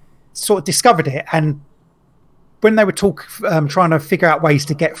they sort of discovered it. And when they were trying to figure out ways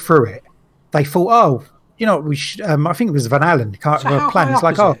to get through it, they thought, oh, you know, we should. I think it was Van Allen. Plan. It's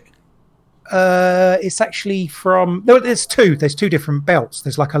like, it's actually from. There's two different belts.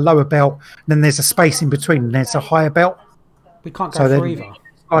 There's like a lower belt, and then there's a space in between, and there's a higher belt. We can't go through either.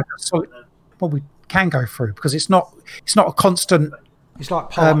 We can go through because it's not a constant. It's like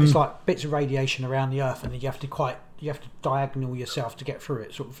it's like bits of radiation around the Earth, and then you have to diagonal yourself to get through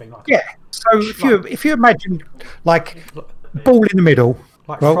it, sort of thing. Like So if you imagine like ball in the middle,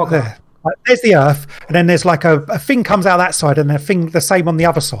 like there's the Earth, and then there's like a thing comes out that side, and a thing the same on the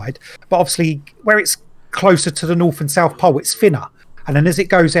other side. But obviously, where it's closer to the North and South Pole, it's thinner. And then as it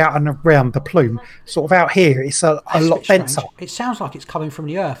goes out and around the plume, sort of out here, it's a lot denser. It sounds like it's coming from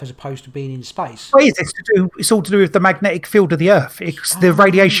the Earth as opposed to being in space. What is it to do? It's all to do with the magnetic field of the Earth. The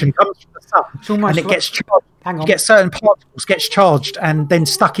radiation comes from the sun, and it gets charged. Hang on. You get certain particles gets charged and then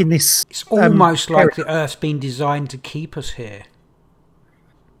stuck in this. It's almost like the Earth's been designed to keep us here.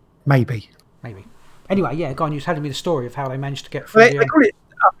 Maybe. Anyway, yeah, go on. You were telling me the story of how they managed to get through. They call it.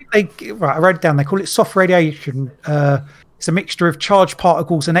 I wrote it down. They call it soft radiation. It's a mixture of charged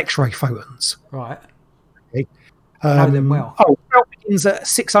particles and X-ray photons. Right. Okay. I know them well. Oh, it begins at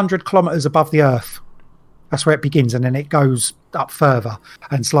 600 kilometers above the Earth. That's where it begins, and then it goes up further.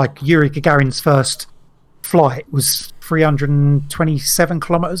 And it's like Yuri Gagarin's first flight was 327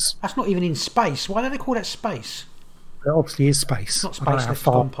 kilometers. That's not even in space. Why do they call that space? It obviously is space. It's not space. They've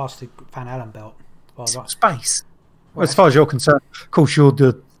gone past the Van Allen belt. Space. Well, as far as you're concerned, of course, you're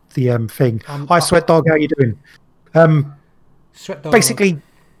the thing. Hi, Sweat Dog. How you doing? Sweat Dog. Basically,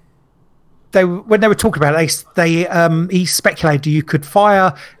 when they were talking about it, he speculated you could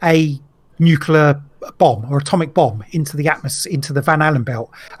fire a nuclear bomb or atomic bomb into the atmosphere, into the Van Allen belt,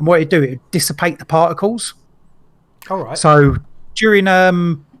 and what it'd do, it'd dissipate the particles. All right. So during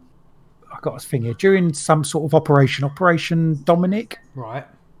I've got a thing here. During some sort of Operation Dominic, right,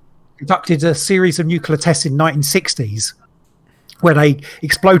 conducted a series of nuclear tests in 1960s where they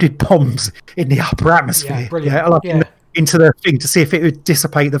exploded bombs in the upper atmosphere. Into the thing to see if it would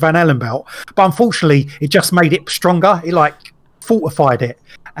dissipate the Van Allen belt, but unfortunately, it just made it stronger. It like fortified it,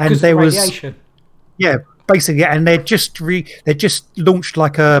 and there was radiation. Basically, and they just launched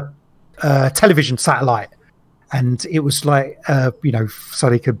like a television satellite, and it was like so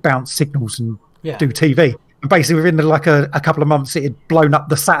they could bounce signals and do TV. And basically, within like a couple of months, it had blown up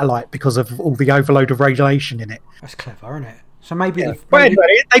the satellite because of all the overload of radiation in it. That's clever, isn't it? So maybe, anyway,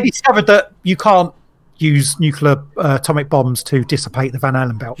 they discovered that you can't use nuclear atomic bombs to dissipate the Van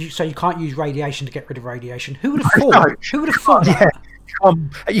Allen belt. So you can't use radiation to get rid of radiation. Who would have thought? No. Who would have thought that?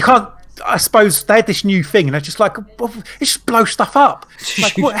 You can't. I suppose they had this new thing, and they're just like, well, let's just blow stuff up.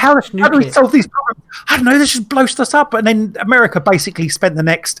 Like, how do we solve these problems? I don't know. Let's just blow stuff up. And then America basically spent the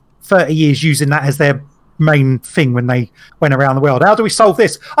next 30 years using that as their main thing when they went around the world. How do we solve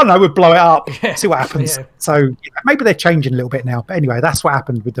this? I don't know. We'll blow it up. See what happens. So maybe they're changing a little bit now. But anyway, that's what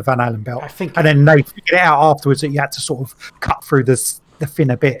happened with the Van Allen belt. And then they figured it out afterwards that you had to sort of cut through the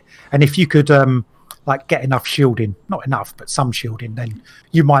thinner bit. And if you could like get enough shielding, not enough, but some shielding, then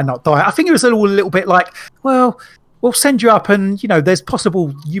you might not die. I think it was a little bit like, well, we'll send you up, and there's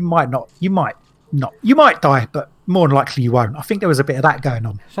possible you might not. You might not. You might die, but more than likely you won't. I think there was a bit of that going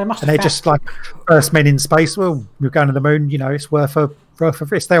on. So it must And have they're just like first men in space. Well, we're going to the moon. It's worth a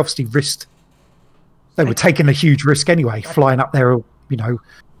risk. They obviously risked. They were taking a huge risk anyway, flying up there.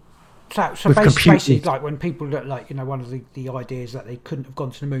 So with basically, computers. like when people look like one of the ideas that they couldn't have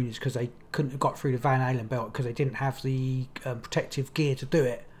gone to the moon is because they couldn't have got through the Van Allen belt because they didn't have the protective gear to do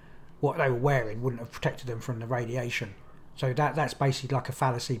it. What they were wearing wouldn't have protected them from the radiation. So that's basically like a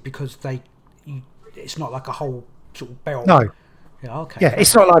fallacy because it's not like a whole sort of belt. No. Yeah. Okay. Yeah,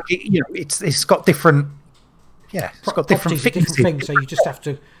 it's not like it's got different. Yeah, it's got different properties, different thicknesses. things. So you just have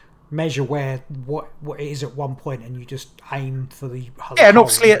to measure what it is at one point, and you just aim for the whole. Yeah, and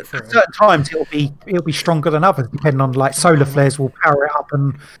obviously at certain times it'll be stronger than others, depending on like solar flares will power it up,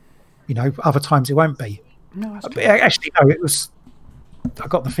 and other times it won't be. No, that's But good. actually, no, it was. I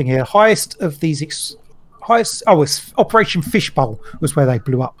got the thing here. Highest of these. Highest. Oh, it's Operation Fishbowl was where they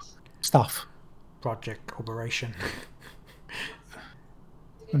blew up stuff. Project Operation.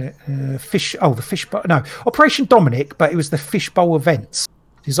 The fishbowl. No, Operation Dominic, but it was the fishbowl events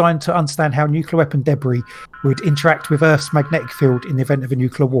designed to understand how nuclear weapon debris would interact with Earth's magnetic field in the event of a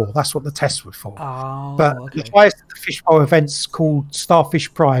nuclear war. That's what the tests were for. Oh, But okay. the highest of the fishbowl events, called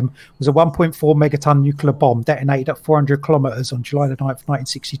Starfish Prime, was a 1.4 megaton nuclear bomb detonated at 400 kilometers on July the 9th,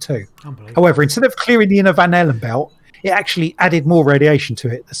 1962. Unbelievable. However, instead of clearing the inner Van Allen belt, it actually added more radiation to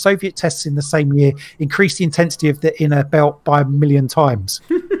it. The Soviet tests in the same year increased the intensity of the inner belt by 1 million times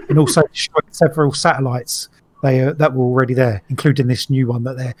and also destroyed several satellites that were already there, including this new one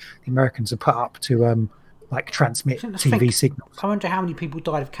that the Americans have put up to transmit Just TV think- signals. I wonder how many people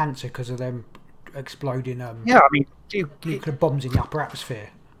died of cancer because of them exploding Yeah, I mean, nuclear bombs in the upper atmosphere.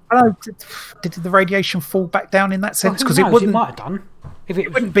 I don't know, did the radiation fall back down in that sense? Because Because it it might have done. If it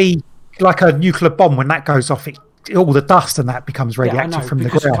was, wouldn't be like a nuclear bomb when that goes off. All the dust and that becomes yeah, I radioactive know, from the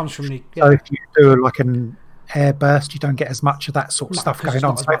because it ground. comes from the. So Yeah, if you do like an air burst, you don't get as much of that sort of No, stuff 'cause it's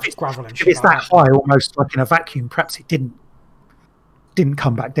going on. not as So much gravel and if shit it's like that that. high, almost like in a vacuum, perhaps it didn't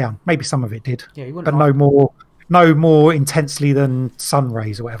come back down. Maybe some of it did, Yeah, you wouldn't but no more intensely than sun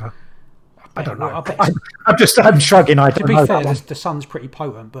rays or whatever. I don't know. I'm shrugging. I To don't be know. fair, That one. the sun's pretty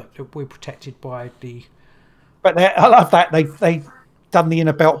potent, but we're protected by the. But I love that they done the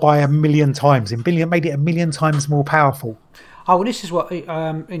inner belt by 1 million times. Made it 1 million times more powerful. Oh, well, this is what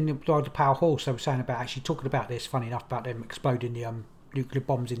in the Power Horse they were saying about actually talking about this. Funny enough, about them exploding the nuclear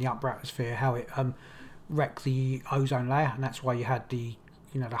bombs in the upper atmosphere, how it wrecked the ozone layer, and that's why you had the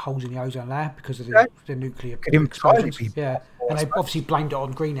holes in the ozone layer because of the nuclear explosions. Yeah, and they obviously blamed it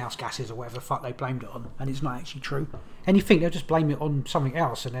on greenhouse gases or whatever the fuck they blamed it on, and it's not actually true. And you think they'll just blame it on something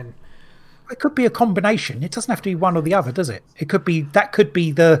else, and then It could be a combination. It doesn't have to be one or the other, does it? It could be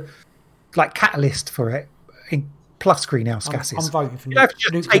the catalyst for it, plus greenhouse gases. I'm voting for You don't have to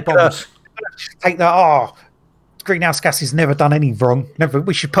just nuclear bombs. take that. Oh, greenhouse gases never done any wrong. Never.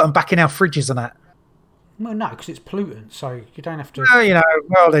 We should put them back in our fridges and that. Well, no, because it's pollutant, so you don't have to.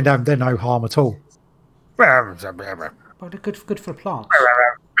 Well, they're no harm at all. Well, they're good for the plants.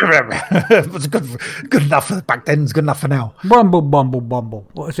 It was good enough for back then. It's good enough for now. Bumble, bumble, bumble.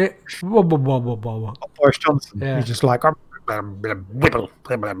 What is it? Bumble, bumble, bumble. Boris Johnson. Yeah. He's just like wibble,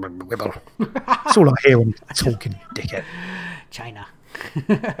 wibble. That's all I hear when he's talking, dickhead. China.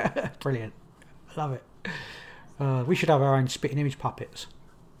 Brilliant. I love it. We should have our own spitting image puppets.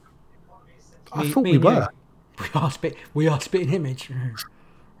 I Me- thought me we and you. were. We are spitting image.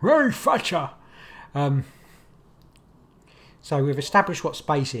 Ray Thatcher. So we've established what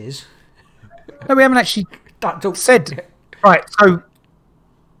space is. No, we haven't actually That's all. said. Right, so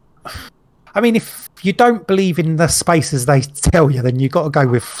I mean, if you don't believe in the spaces they tell you, then you've got to go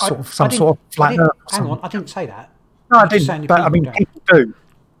with sort of some sort of flat Earth. or Hang on, something. I didn't say that. No, I You're just saying didn't. But I mean, don't. people do.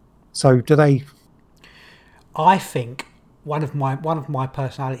 So do they? I think one of my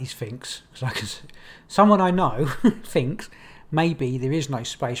personalities thinks, someone I know thinks maybe there is no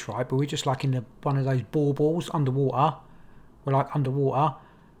space, right? But we're just like in one of those baubles underwater. We're like underwater,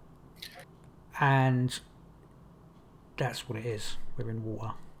 and that's what it is. We're in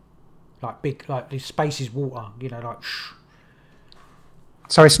water, like the space is water.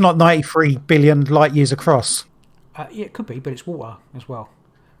 So it's not 93 billion light years across. Yeah, it could be, but it's water as well.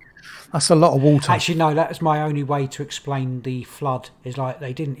 That's a lot of water. Actually, no, that's my only way to explain the flood. Is like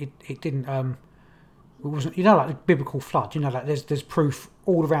they didn't. It didn't. It wasn't. Like the biblical flood. Like there's proof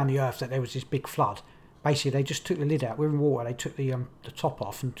all around the earth that there was this big flood. Basically, they just took the lid out. We're in water. They took the top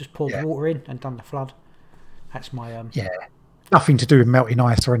off and just poured the water in and done the flood. That's my Yeah, nothing to do with melting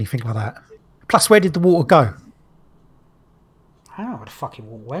ice or anything like that. Plus, where did the water go? I don't know where the fucking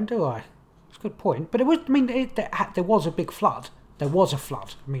water went, do I? It's a good point. But it was. I mean, there was a big flood. There was a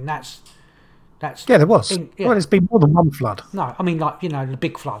flood. I mean, that's That's Yeah, there was. yeah. Well, there's been more than one flood. No, I mean like the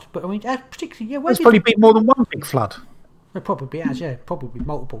big flood, but I mean particularly where There's did probably been more than one big flood it probably has, probably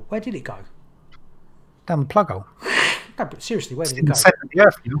multiple. Where did it go? down the plug hole. No, but seriously, where It's did in it the go? centre of the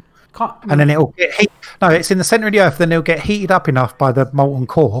earth, and then it'll get heat. No, it's in the centre of the earth. Then it'll get heated up enough by the molten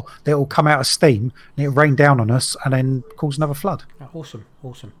core that it'll come out of steam and it'll rain down on us and then cause another flood. Awesome.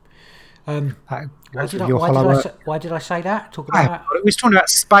 Why did I say that? Talk about that. We was talking about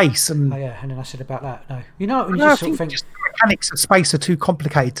space and. Oh yeah, and then I said about that. No, you know, when you No, I just sort think of think, just the mechanics of space are too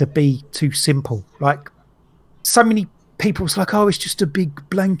complicated to be too simple. Like, so many people was like, "Oh, it's just a big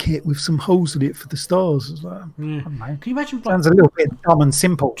blanket with some holes in it for the stars." It's like, I don't know. can you imagine? Like, Sounds a little bit dumb and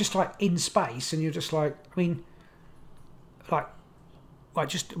simple. just like in space, and you're just like, I mean, could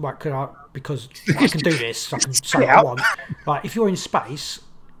I, because I can do this, I can say what I want. Like, if you're in space,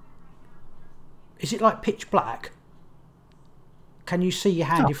 is it like pitch black? Can you see your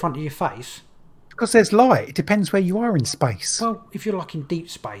hand in front of your face? Because there's light. It depends where you are in space. Well, if you're like in deep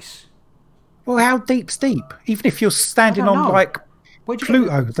space. Well, how deep's deep? Even if you're standing on like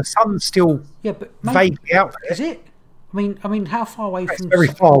Pluto, the sun's still vaguely out there. Is it? I mean, how far away It's from? very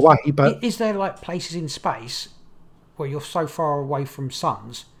far away, but Is there like places in space where you're so far away from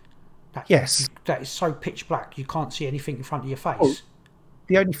suns that that is so pitch black you can't see anything in front of your face? Well,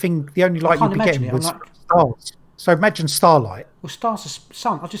 the only light you'd be getting was stars. So imagine starlight. Well, stars are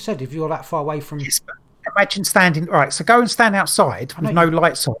sun. I just said if you're that far away from. Yes, but imagine standing. All right, so go and stand outside with no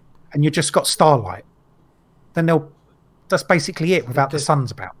lights on, and you've just got starlight. Then that's basically it without the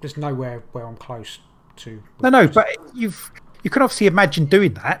sun's about. There's nowhere where I'm close to. No, but you can obviously imagine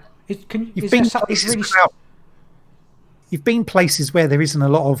doing that. You've been places where there isn't a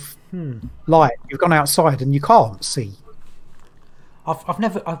lot of light. You've gone outside and you can't see. I've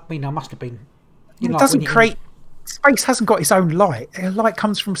never. I mean, I must have been. It doesn't create. Space hasn't got its own light. Light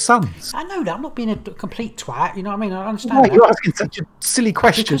comes from suns. I know that. I'm not being a complete twat. You know what I mean? I understand. Why that. You're asking such a silly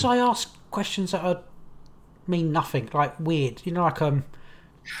question. Because I ask questions that mean nothing, like weird. You know, like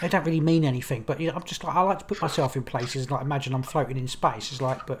they don't really mean anything. But I'm just like I like to put myself in places. Like imagine I'm floating in space. It's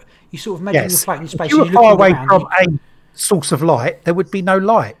like, but you sort of imagine you're floating in space. If you were far away from a source of light, there would be no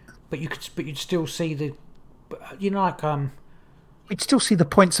light. But you'd still see the. You know, like We'd still see the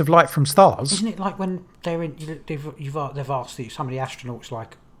points of light from stars. Isn't it like when they're in? They've asked some of the astronauts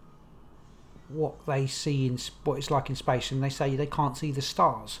like what they see in what it's like in space, and they say they can't see the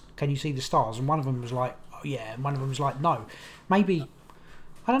stars. Can you see the stars? And one of them was like, "Oh yeah," and one of them was like, "No." Maybe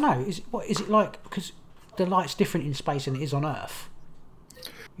I don't know. Is it like because the light's different in space than it is on Earth?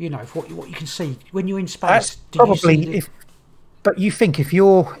 You know, what you can see when you're in space. But you think if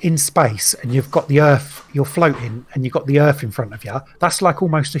you're in space and you've got the Earth, you're floating and you've got the Earth in front of you, that's like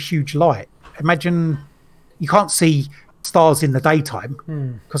almost a huge light. Imagine you can't see stars in the daytime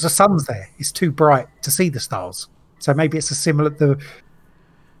because the sun's there. It's too bright to see the stars. So maybe it's a similar the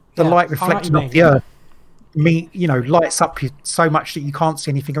light reflection of the Earth. Lights up you so much that you can't see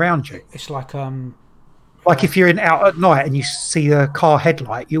anything around you. It's like if you're out at night and you see a car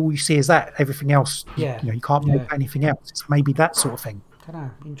headlight, all you see is that. Everything else, you can't make anything else. It's maybe that sort of thing. I don't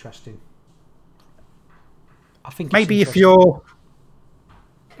know. Interesting. I think maybe if you're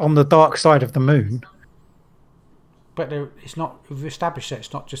on the dark side of the moon. But it's not. We've established that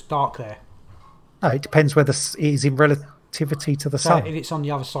it's not just dark there. No, it depends whether it is in relativity to the sun. If it's on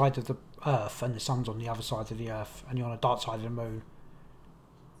the other side of the Earth and the sun's on the other side of the Earth and you're on the dark side of the moon,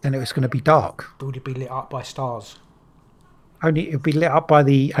 then it was going to be dark. Would it be lit up by stars? Only it would be lit up by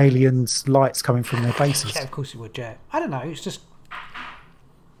the aliens' lights coming from their bases. Yeah, of course it would. Yeah, I don't know. It's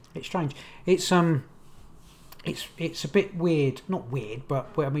strange. It's a bit weird. Not weird, but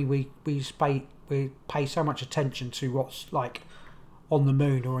I mean, we pay so much attention to what's like on the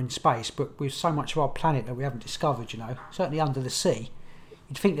moon or in space, but with so much of our planet that we haven't discovered. You know, certainly under the sea.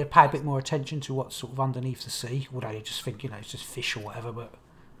 You'd think they'd pay a bit more attention to what's sort of underneath the sea, although you just think it's just fish or whatever, but.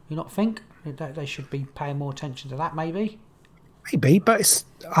 You not think they should be paying more attention to that? Maybe, but it's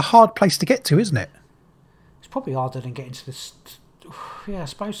a hard place to get to, isn't it? It's probably harder than getting to this. Yeah, I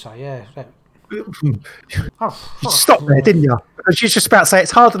suppose so. Yeah. You stopped there, didn't you? Because you was just about to say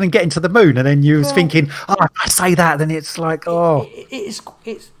it's harder than getting to the moon, and then you was thinking, if I say that, then it's like, It's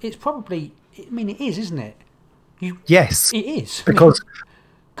probably. I mean, it is, isn't it? Yes, it is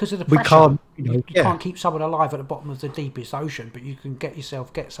because of the pressure. You can't, can't keep someone alive at the bottom of the deepest ocean, but you can get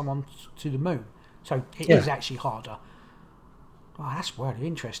someone to the moon. So it is actually harder. Oh, that's really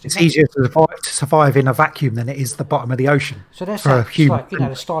interesting. It's easier to survive in a vacuum than it is the bottom of the ocean. So that's like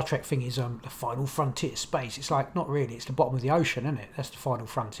the Star Trek thing is the final frontier space. It's like not really. It's the bottom of the ocean, isn't it? That's the final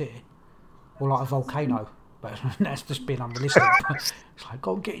frontier, or like a volcano. but that's just being unrealistic. It's like,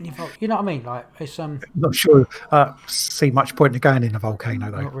 go and get in your volcano. You know what I mean? Like, it's Not sure see much point in going in a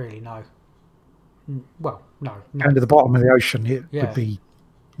volcano though. not really. No. Well, no. Going to the bottom of the ocean, it Yeah. would be,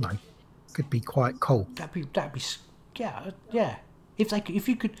 could be quite cool. That'd be yeah. If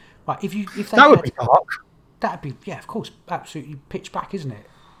you could, right, if they That would had- be dark. that'd be, yeah, of course, absolutely pitch black, isn't it?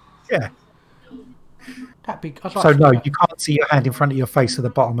 Yeah. That'd be. I'd like So to no, do that. you can't see your hand in front of your face at the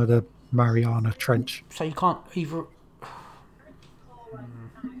bottom of the Mariana Trench. So you can't either.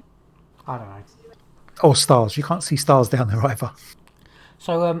 I don't know. Or stars. You can't see stars down there either.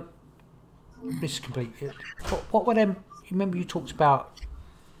 So this is complete. What were them? You remember you talked about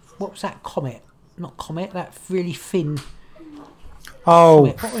what was that comet? Not comet. That really thin. Oh,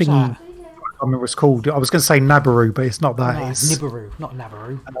 What was thingy. that? I can't remember what it's called. I was going to say Nabaru, but it's not that. No, It's Nibiru, not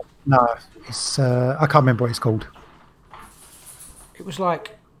Nabaru. no, it's I can't remember what it's called. It was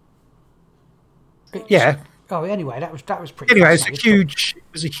like. Yeah. Oh, anyway, that was pretty. Anyway, it's a fascinating. huge. It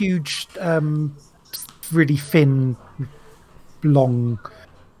was a huge, really thin, long.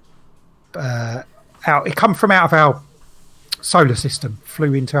 It come from out of our solar system.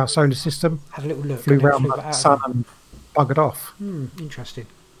 Flew into our solar system. Had a little look. Flew and then around flew the out sun again. and buggered off. Interesting.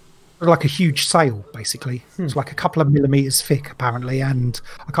 It was like a huge sail, basically. It was like a couple of millimeters thick, apparently, and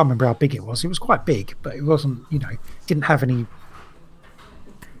I can't remember how big it was. It was quite big, but it wasn't. Didn't have any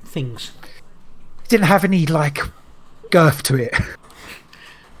Things. like girth to it.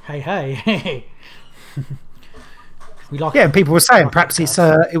 Hey. We like. Yeah, and people were saying Like perhaps it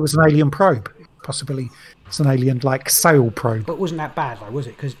it was an alien probe. Possibly it's an alien like sail probe. But wasn't that bad though, was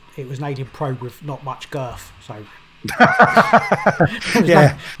it? Because it was an alien probe with not much girth, so there was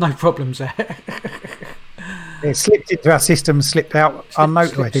Yeah. no problems there. It slipped into our system, slipped out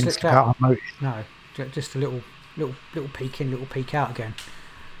unnoticed. slipped- It didn't slipped slip out. out unnoticed. No, just a little peek in, little peek out again.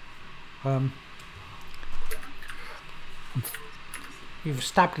 You've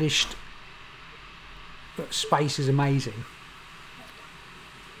established that space is amazing.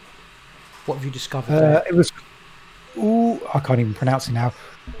 What have you discovered there? It was. Ooh, I can't even pronounce it now.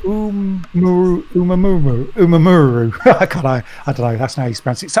 Umamuru. I don't know. That's not how you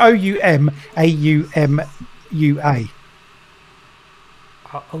pronounce it. It's Oumaumua.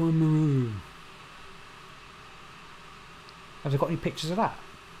 Oumuamua. Have they got any pictures of that?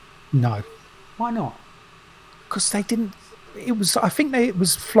 No, Why not? because they didn't. It was. I think it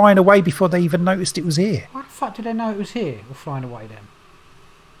was flying away before they even noticed it was here. Why the fuck did they know it was here or flying away then?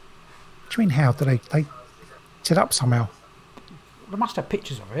 What do you mean? How did they set up somehow? They must have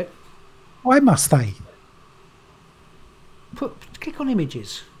pictures of it. Why must they? Click on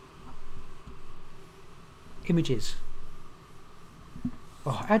images. Images.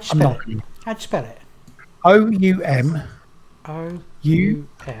 Oh, how'd you I'm spell not it? gonna- How'd you spell it? Oumumua. Oumuu.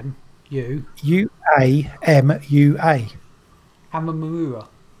 Amamura.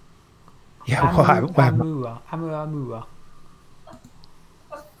 Yeah, well, Amamura.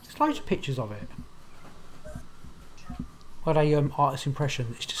 There's loads of pictures of it. Are they artist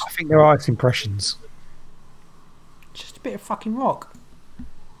impressions? It's I think there are its impressions. just a bit of fucking rock.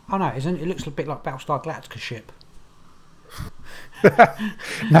 Oh no, it isn't. It looks a bit like Battlestar Galactica ship.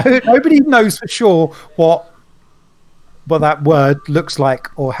 No, nobody knows for sure what that word looks like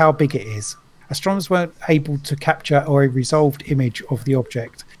or how big it is. Astronomers weren't able to capture or a resolved image of the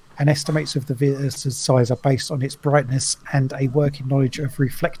object, and estimates of the visitor's size are based on its brightness and a working knowledge of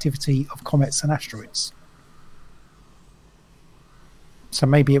reflectivity of comets and asteroids. So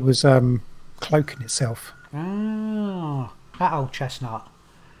maybe it was cloaking itself. Ah, that old chestnut.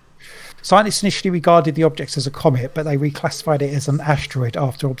 Scientists initially regarded the object as a comet, but they reclassified it as an asteroid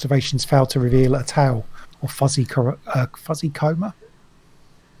after observations failed to reveal a tail or fuzzy coma.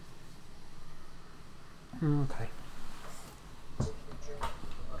 Okay.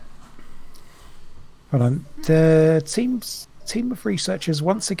 Hold on. The team of researchers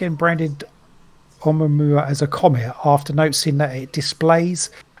once again branded Oumuamua as a comet after noticing that it displays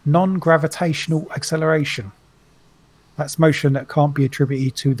non-gravitational acceleration. That's motion that can't be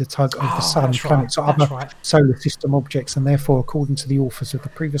attributed to the tug of the sun, that's right, planets, or that's other right. solar system objects, and therefore, according to the authors of the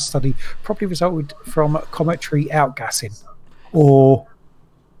previous study, probably resulted from cometary outgassing, or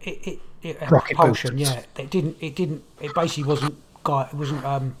It had Rocket propulsion. boosters. Yeah, it basically wasn't. It wasn't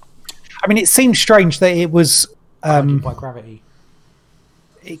I mean, it seems strange that it was. guided by gravity.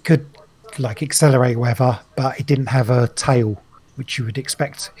 It could like accelerate, or whatever, but it didn't have a tail, which you would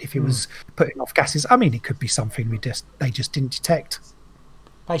expect if it was putting off gases. I mean, it could be something they just didn't detect.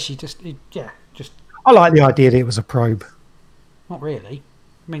 Basically, just I like the idea that it was a probe. not really.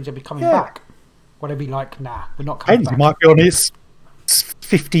 It means they'll be coming Yeah. back. Well, they'll be like, nah, we're not coming And back. it might be on its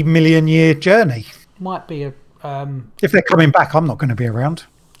 50 million year journey. might be a If they're coming back, I'm not going to be around.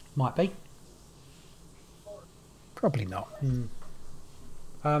 might be. Probably not.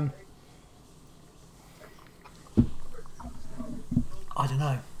 I don't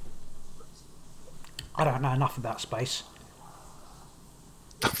know. I don't know enough about space.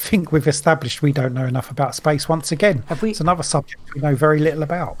 I think we've established we don't know enough about space once again. Have we? It's another subject we know very little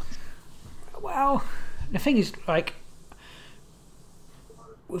about. Well, the thing is, like,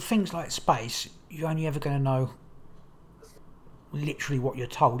 with things like space, you're only ever going to know literally what you're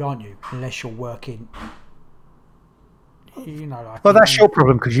told, aren't you? Unless you're working, you know, like. Well, that's your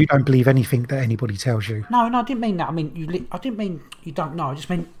problem because you don't believe anything that anybody tells you. No, I didn't mean that. I mean, I didn't mean you don't know. I just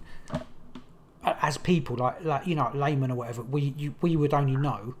mean as people, like you know, laymen or whatever, we would only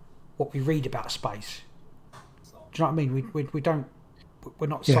know what we read about space. Do you know what I mean? We don't. We're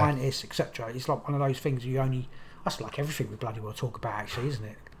not scientists, etc. It's like one of those things you only. That's like everything we bloody well talk about, actually, isn't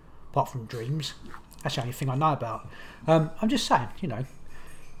it? Apart from dreams, that's the only thing I know about. I'm just saying, you know.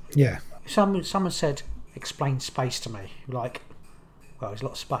 Yeah. Someone said, "Explain space to me." Like, well, there's a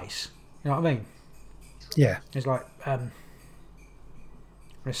lot of space. You know what I mean? Yeah. There's like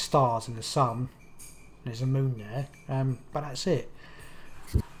there's stars and the sun. There's a moon there, but that's it.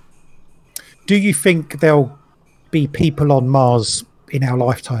 Do you think there'll be people on Mars in our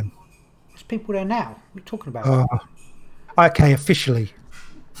lifetime? There's people there now. What are you talking about? Okay, officially.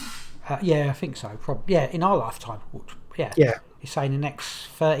 Yeah, I think so. Probably. Yeah, in our lifetime. Yeah. Yeah. You're saying the next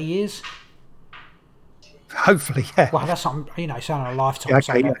 30 years? Hopefully, yeah. Well, that's something, you know, saying a lifetime. Yeah, okay,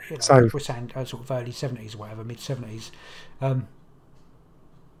 so, yeah. You know, So we're saying sort of early 70s or whatever, mid 70s.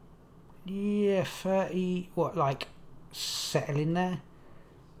 Yeah, 30. What, like settle in there?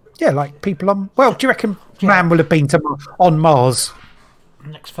 yeah, like people on. Well, do you reckon man will have been on Mars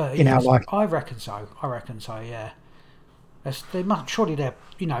Next 30 in years? our life? I reckon so. Yeah. They must, surely they're,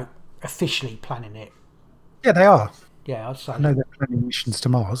 you know, officially planning it. Yeah, they are. Yeah, I'd say. I know they're planning missions to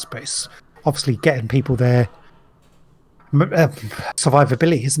Mars, but it's obviously getting people there.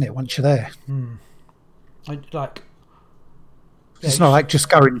 Survivability, isn't it? Once you're there, it's not like just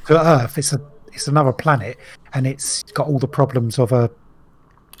going to Earth. It's another planet, and it's got all the problems of a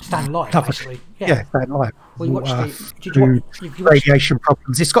Stand life, basically. Yeah, staying alive. Well, you watched Water, did food, you watch, radiation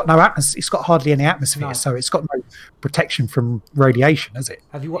problems. It's got no atmosphere. It's got hardly any atmosphere, No. so it's got no protection from radiation, has it?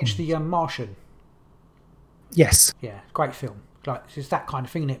 have you watched the Martian? Yes, Yeah, great film. Like, it's that kind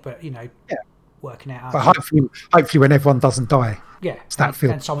of thing in it, but, you know, Yeah. working it out. but hopefully, when everyone doesn't die, Yeah, it's that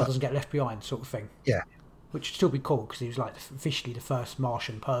film. and someone doesn't get left behind, sort of thing. Yeah, Which would still be cool because he was like officially the first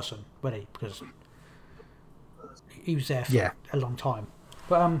Martian person, wasn't he? Because he was there for a long time.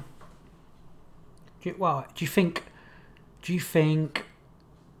 But do you think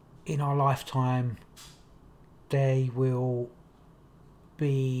in our lifetime they will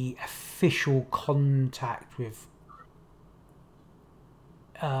be official contact with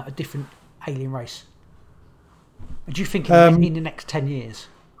a different alien race? Do you think in the next 10 years?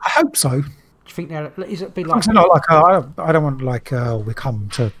 I hope so. Do you think is it be like? It's not like I don't want like we come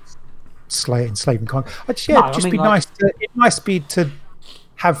to enslave and conquer. Be nice. It'd nice be to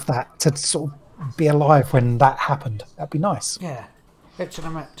have that to sort of be alive when that happened. That'd be nice. Yeah,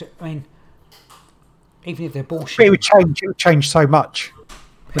 I mean, even if they're bullshit, But it would change so much.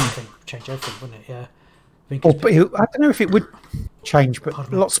 everything change everything, wouldn't it? Yeah. I mean, But I don't know if it would change,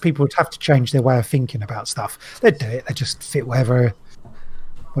 but lots of people would have to change their way of thinking about stuff. They'd do it. They just fit whatever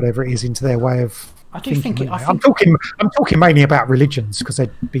it is into their way of. I do think it. I'm talking mainly about religions because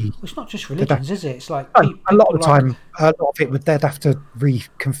they'd be. It's not just religions, is it? It's like A lot of the time, a lot of it they'd have to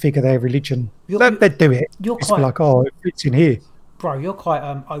reconfigure their religion. They'd do it. It's quite, like, oh, it fits in here. Bro, you're quite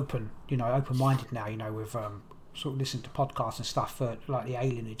open-minded now. You know, with sort of listening to podcasts and stuff for like the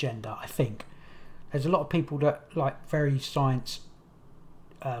alien agenda. I think there's a lot of people that like very science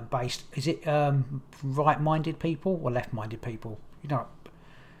based. Is it right-minded people or left-minded people? You know.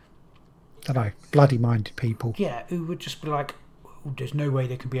 I don't know, bloody-minded people. Yeah, who would just be like, oh, there's no way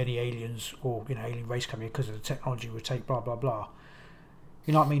there can be any aliens or, you know, alien race coming because of the technology would take blah blah blah.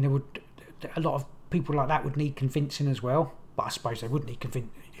 You know what I mean? A lot of people like that would need convincing as well. But I suppose they would need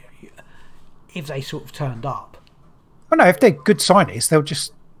convincing if they sort of turned up. Well, no, if they're good scientists, they'll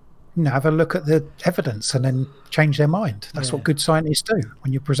just have a look at the evidence and then change their mind. That's what good scientists do.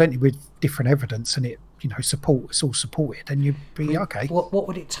 When you're presented with different evidence and it's all supported, then you'd be okay. What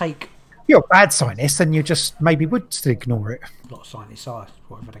would it take? You're a bad scientist, then you just maybe would still ignore it. A lot of scientists are,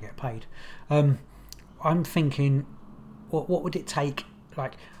 whatever they get paid. I'm thinking, what would it take?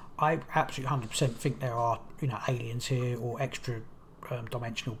 Like, I absolutely 100% think there are, aliens here or extra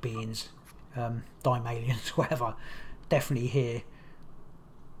dimensional beings, dime aliens, whatever, definitely here.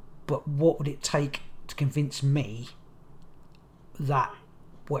 But what would it take to convince me that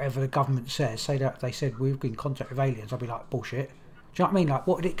whatever the government says, say that they said we've been in contact with aliens, I'd be like, bullshit. Do you know what I mean? Like,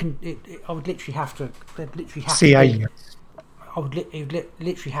 what I would literally have to. They'd literally have See to. aliens. It would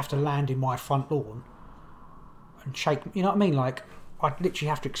literally have to land in my front lawn and shake. You know what I mean? Like, I'd literally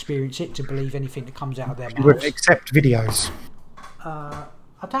have to experience it to believe anything that comes out of their You would mouths. accept videos.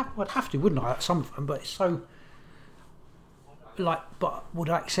 I'd have to, wouldn't I? Like some of them, but it's so. Like, but would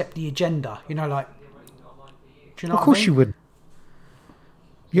I accept the agenda? You know, like. Do you know Of what course I mean? you wouldn't.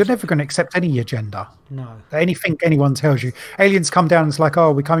 You're never going to accept any agenda. No. Anything anyone tells you. Aliens come down and it's like,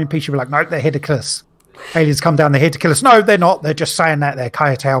 oh, we come in peace. You're like, no, they're here to kill us. Aliens come down, they're here to kill us. No, they're not. They're just saying that. They're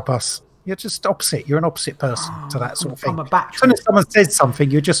here to help us. You're just opposite. You're an opposite person to that sort of thing. I'm a battery. As soon as someone says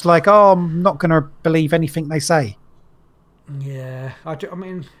something, you're just like, oh, I'm not going to believe anything they say. Yeah, I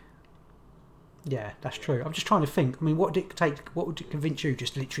mean, yeah, that's true. I'm just trying to think. I mean, what would it take? What would it convince you?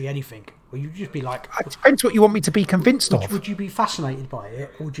 Just literally anything? Or you'd just be like, It depends what you want me to be convinced of. would you be fascinated by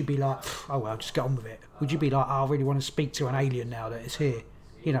it, or would you be like, oh well, just get on with it? Would you be like, oh, I really want to speak to an alien now that it's here,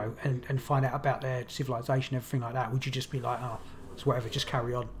 you know, and find out about their civilization, everything like that? Would you just be like, oh, it's whatever, just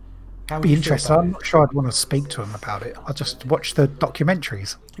carry on? How would Be you feel interested. about I'm it? not sure I'd want to speak to them about it. I'll just watch the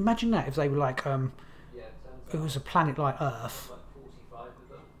documentaries. Imagine that if they were like, it was a planet like Earth.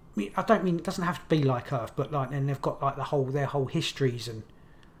 I don't mean it doesn't have to be like Earth, but like, and they've got like their whole histories and.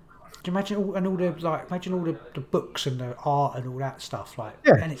 Do you imagine all the books and the art and all that stuff like?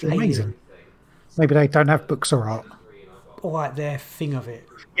 Yeah, and it's amazing. alien, Maybe they don't have books or art. or like their thing of it.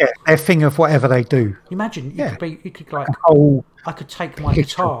 Yeah, their thing of whatever they do. Imagine Yeah. you could like A whole I could take my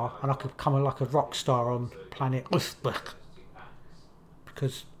history. guitar and I could become like a rock star on planet because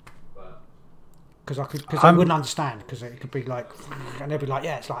I wouldn't understand because it could be like and they'd be like,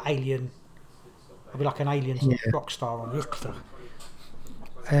 yeah, it's like alien. I'd be like an alien rock star on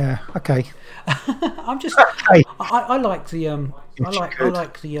Yeah. Okay. I'm just Okay. I like the I good.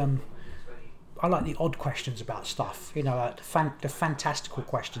 like the I like the odd questions about stuff. You know, like the fantastical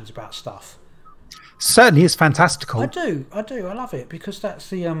questions about stuff. Certainly is fantastical. I do. I love it because that's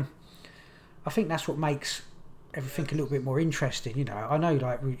the I think that's what makes everything a little bit more interesting. You know, I know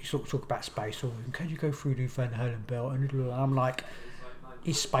like we sort of talk about space, or can you go through the Van Halen belt? And I'm like,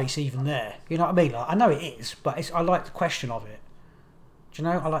 is space even there? You know what I mean? Like, I know it is, but I like the question of it. Do you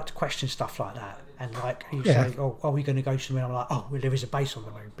know? I like to question stuff like that. And like you say, oh, are we going to go to the moon? I'm like, oh, well, there is a base on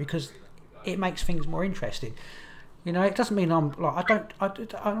the moon because it makes things more interesting. You know, it doesn't mean I'm like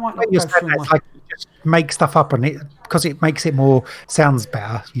I might not You go said through that, my. it's like you just make stuff up and it because it makes it more sounds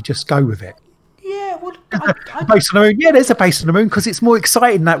better. You just go with it. Yeah, well, Base on the moon. Yeah, there's a base on the moon because it's more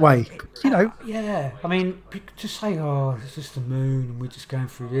exciting that way. You know. yeah. I mean, to say, oh, it's just the moon and we're just going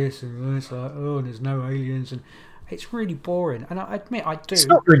through this and it's like, oh, and there's no aliens and it's really boring. And I admit I do. It's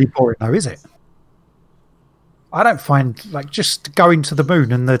not really boring though, is it? I don't find like just going to the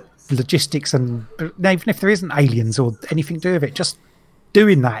moon and the logistics and even if there isn't aliens or anything to do with it, just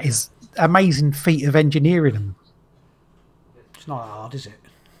doing that is amazing feat of engineering and It's not hard, is it?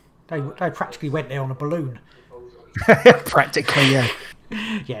 They practically went there on a balloon. practically, yeah.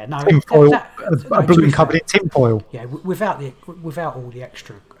 Yeah, no. Tinfoil, no, a to be balloon fair, covered in tinfoil. Yeah, without all the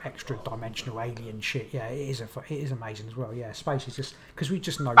extra dimensional alien shit. Yeah, it is amazing as well. Yeah, space is just because we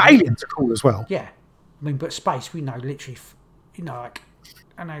just know. But aliens are cool as well. Yeah, I mean, but space we know literally. You know, like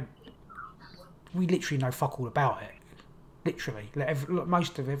I know we literally know fuck all about it. Literally, like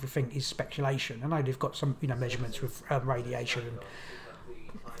most of everything is speculation. I know they've got some measurements with radiation and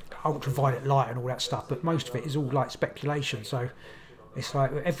ultraviolet light and all that stuff, but most of it is all like speculation. So it's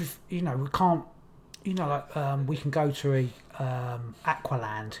like we can't. Like we can go to a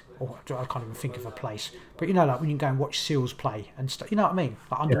Aqualand, or I can't even think of a place. But like when you go and watch seals play and stuff, you know what I mean?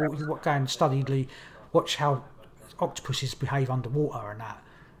 Like underwater, you go and study, watch how octopuses behave underwater and that.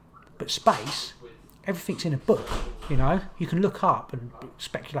 But space, everything's in a book. You can look up and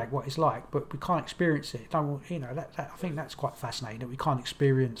speculate what it's like, but we can't experience it. That I think that's quite fascinating that we can't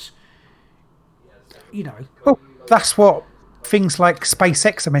experience. Well, that's what things like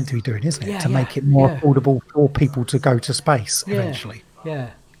SpaceX are meant to be doing, isn't it? To make it more affordable for people to go to space eventually.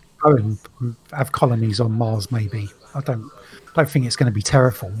 Yeah. Go and have colonies on Mars, maybe. I don't think it's going to be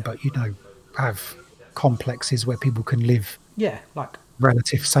terraform, but have complexes where people can live. Yeah, like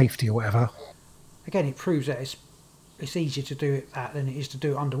relative safety or whatever. Again, it proves that it's easier to do it than it is to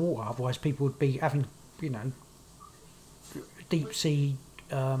do it underwater. Otherwise, people would be having deep sea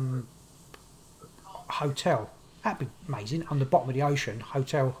hotel. That'd be amazing on the bottom of the ocean.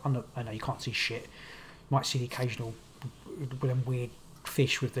 Hotel under. I know you can't see shit. You might see the occasional with them weird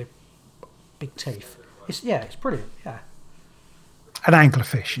fish with the big teeth. It's brilliant. Yeah. An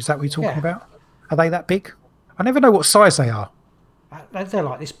anglerfish, is that what you're talking about? Are they that big? I never know what size they are. They're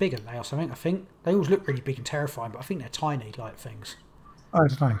like this big, aren't they, or something? I think they always look really big and terrifying, but I think they're tiny, like things. I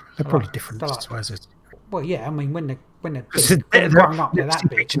don't know. They're probably different like, sizes. Well, yeah. I mean, when they're big, when they're growing up, they're that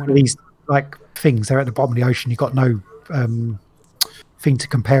big. These like things, they're at the bottom of the ocean. You've got no thing to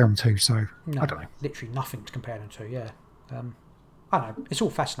compare them to. So no, I don't know. Literally nothing to compare them to. Yeah. I don't know. It's all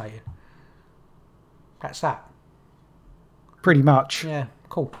fascinating. That's that. Pretty much. Yeah.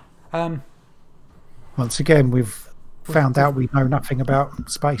 Cool. Once again, we've found out we know nothing about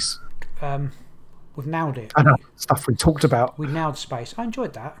space. We've nailed it. I know stuff we talked about. We nailed space. I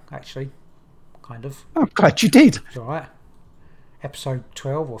enjoyed that, actually. Kind of. I'm glad you did. It's all right. Episode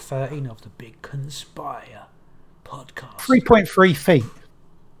 12 or 13 of the Big Conspire podcast. 3.3 feet.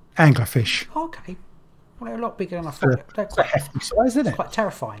 Anglerfish. Okay. Well, they're a lot bigger than I thought. They're It's a hefty size, isn't it? quite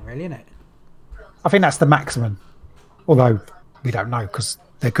terrifying, really, isn't it? I think that's the maximum. Although we don't know because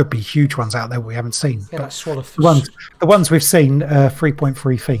there could be huge ones out there we haven't seen. Yeah, like swallow. The ones we've seen are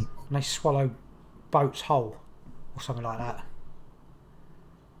 3.3 feet. And they swallow boats whole or something like that.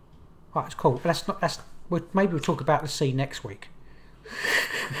 Right, it's cool. But maybe we'll talk about the sea next week.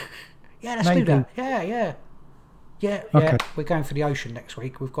 Yeah, let's do that. Yeah. Okay. We're going for the ocean next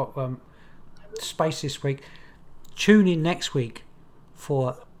week. We've got space this week. Tune in next week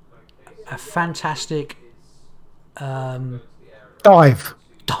for a fantastic Dive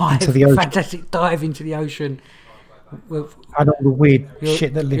into the ocean. Fantastic dive into the ocean. And all the weird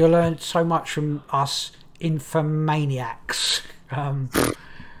shit that You'll learn so much from us infomaniacs.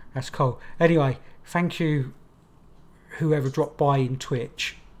 That's cool. Anyway, thank you, whoever dropped by in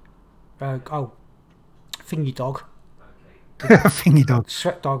Twitch. Thingy Dog. Thingy Dog.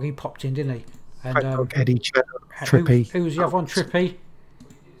 Sweat Dog, he popped in, didn't he? And Sweat Dog, Eddie, Trippy. Who was the other one? Trippy?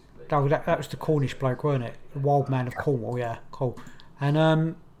 Oh, that was the Cornish bloke, weren't it? The Wild Man of Cornwall, yeah. Cool.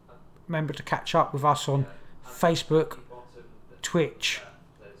 And remember to catch up with us on Facebook, Twitch,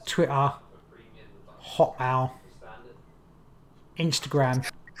 Twitter, Hotmail, Instagram.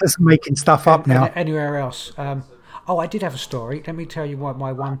 Just making stuff up now. Anywhere else. I did have a story. Let me tell you why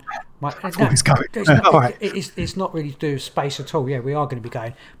my one. It's not really to do with space at all. Yeah, we are going to be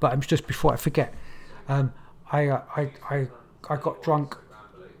going, but just before I forget, I got drunk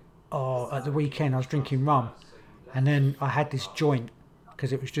at the weekend. I was drinking rum, and then I had this joint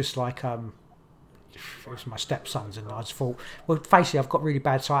because it was just like it was my stepson's, and I just thought, well, basically I've got really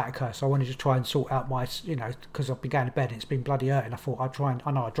bad sciatica, so I wanted to try and sort out my, because I've been going to bed and it's been bloody hurting. I thought I'd try and,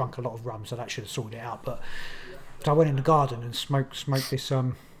 I know I drank a lot of rum, so that should have sorted it out, but so I went in the garden and smoked this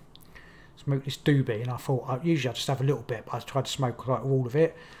doobie, and I thought usually I just have a little bit, but I tried to smoke like all of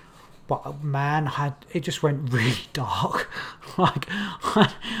it. But man, it just went really dark.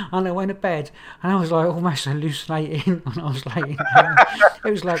 And I went to bed, and I was like almost hallucinating. And I was like,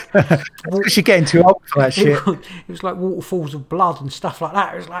 it was like you're getting too old for that shit. It was like waterfalls of blood and stuff like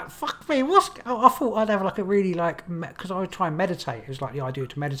that. It was like, fuck me, I thought I'd have like a really because I would try and meditate. It was like the idea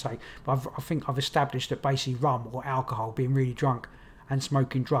to meditate, but I think I've established that basically rum or alcohol, being really drunk and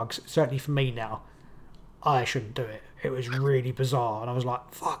smoking drugs, certainly for me now, I shouldn't do it. It was really bizarre, and I was like,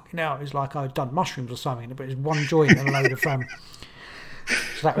 fuck, now it was like I'd done mushrooms or something, but it was one joint and a load of so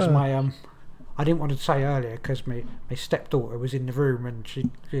that was my I didn't want to say earlier because my stepdaughter was in the room, and she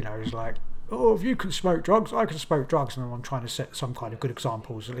was like, oh, if you can smoke drugs, I can smoke drugs, and I'm trying to set some kind of good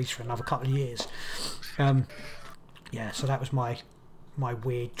examples, at least for another couple of years. So that was my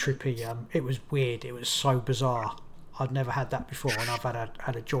weird trippy, it was weird, it was so bizarre. I'd never had that before, and I've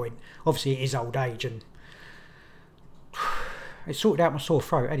had a joint. Obviously it is old age, and it sorted out my sore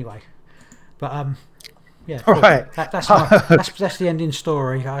throat anyway. But yeah, cool. Right. That's the ending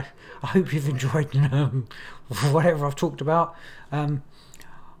story. I hope you've enjoyed whatever I've talked about. I'm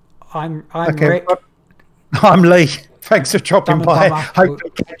Okay, Rick. I'm Lee. Thanks for dropping Dumb and by. Dumber. Hope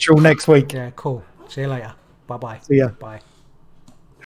to catch you all next week. Yeah, cool. See you later. Bye bye. See ya. Bye.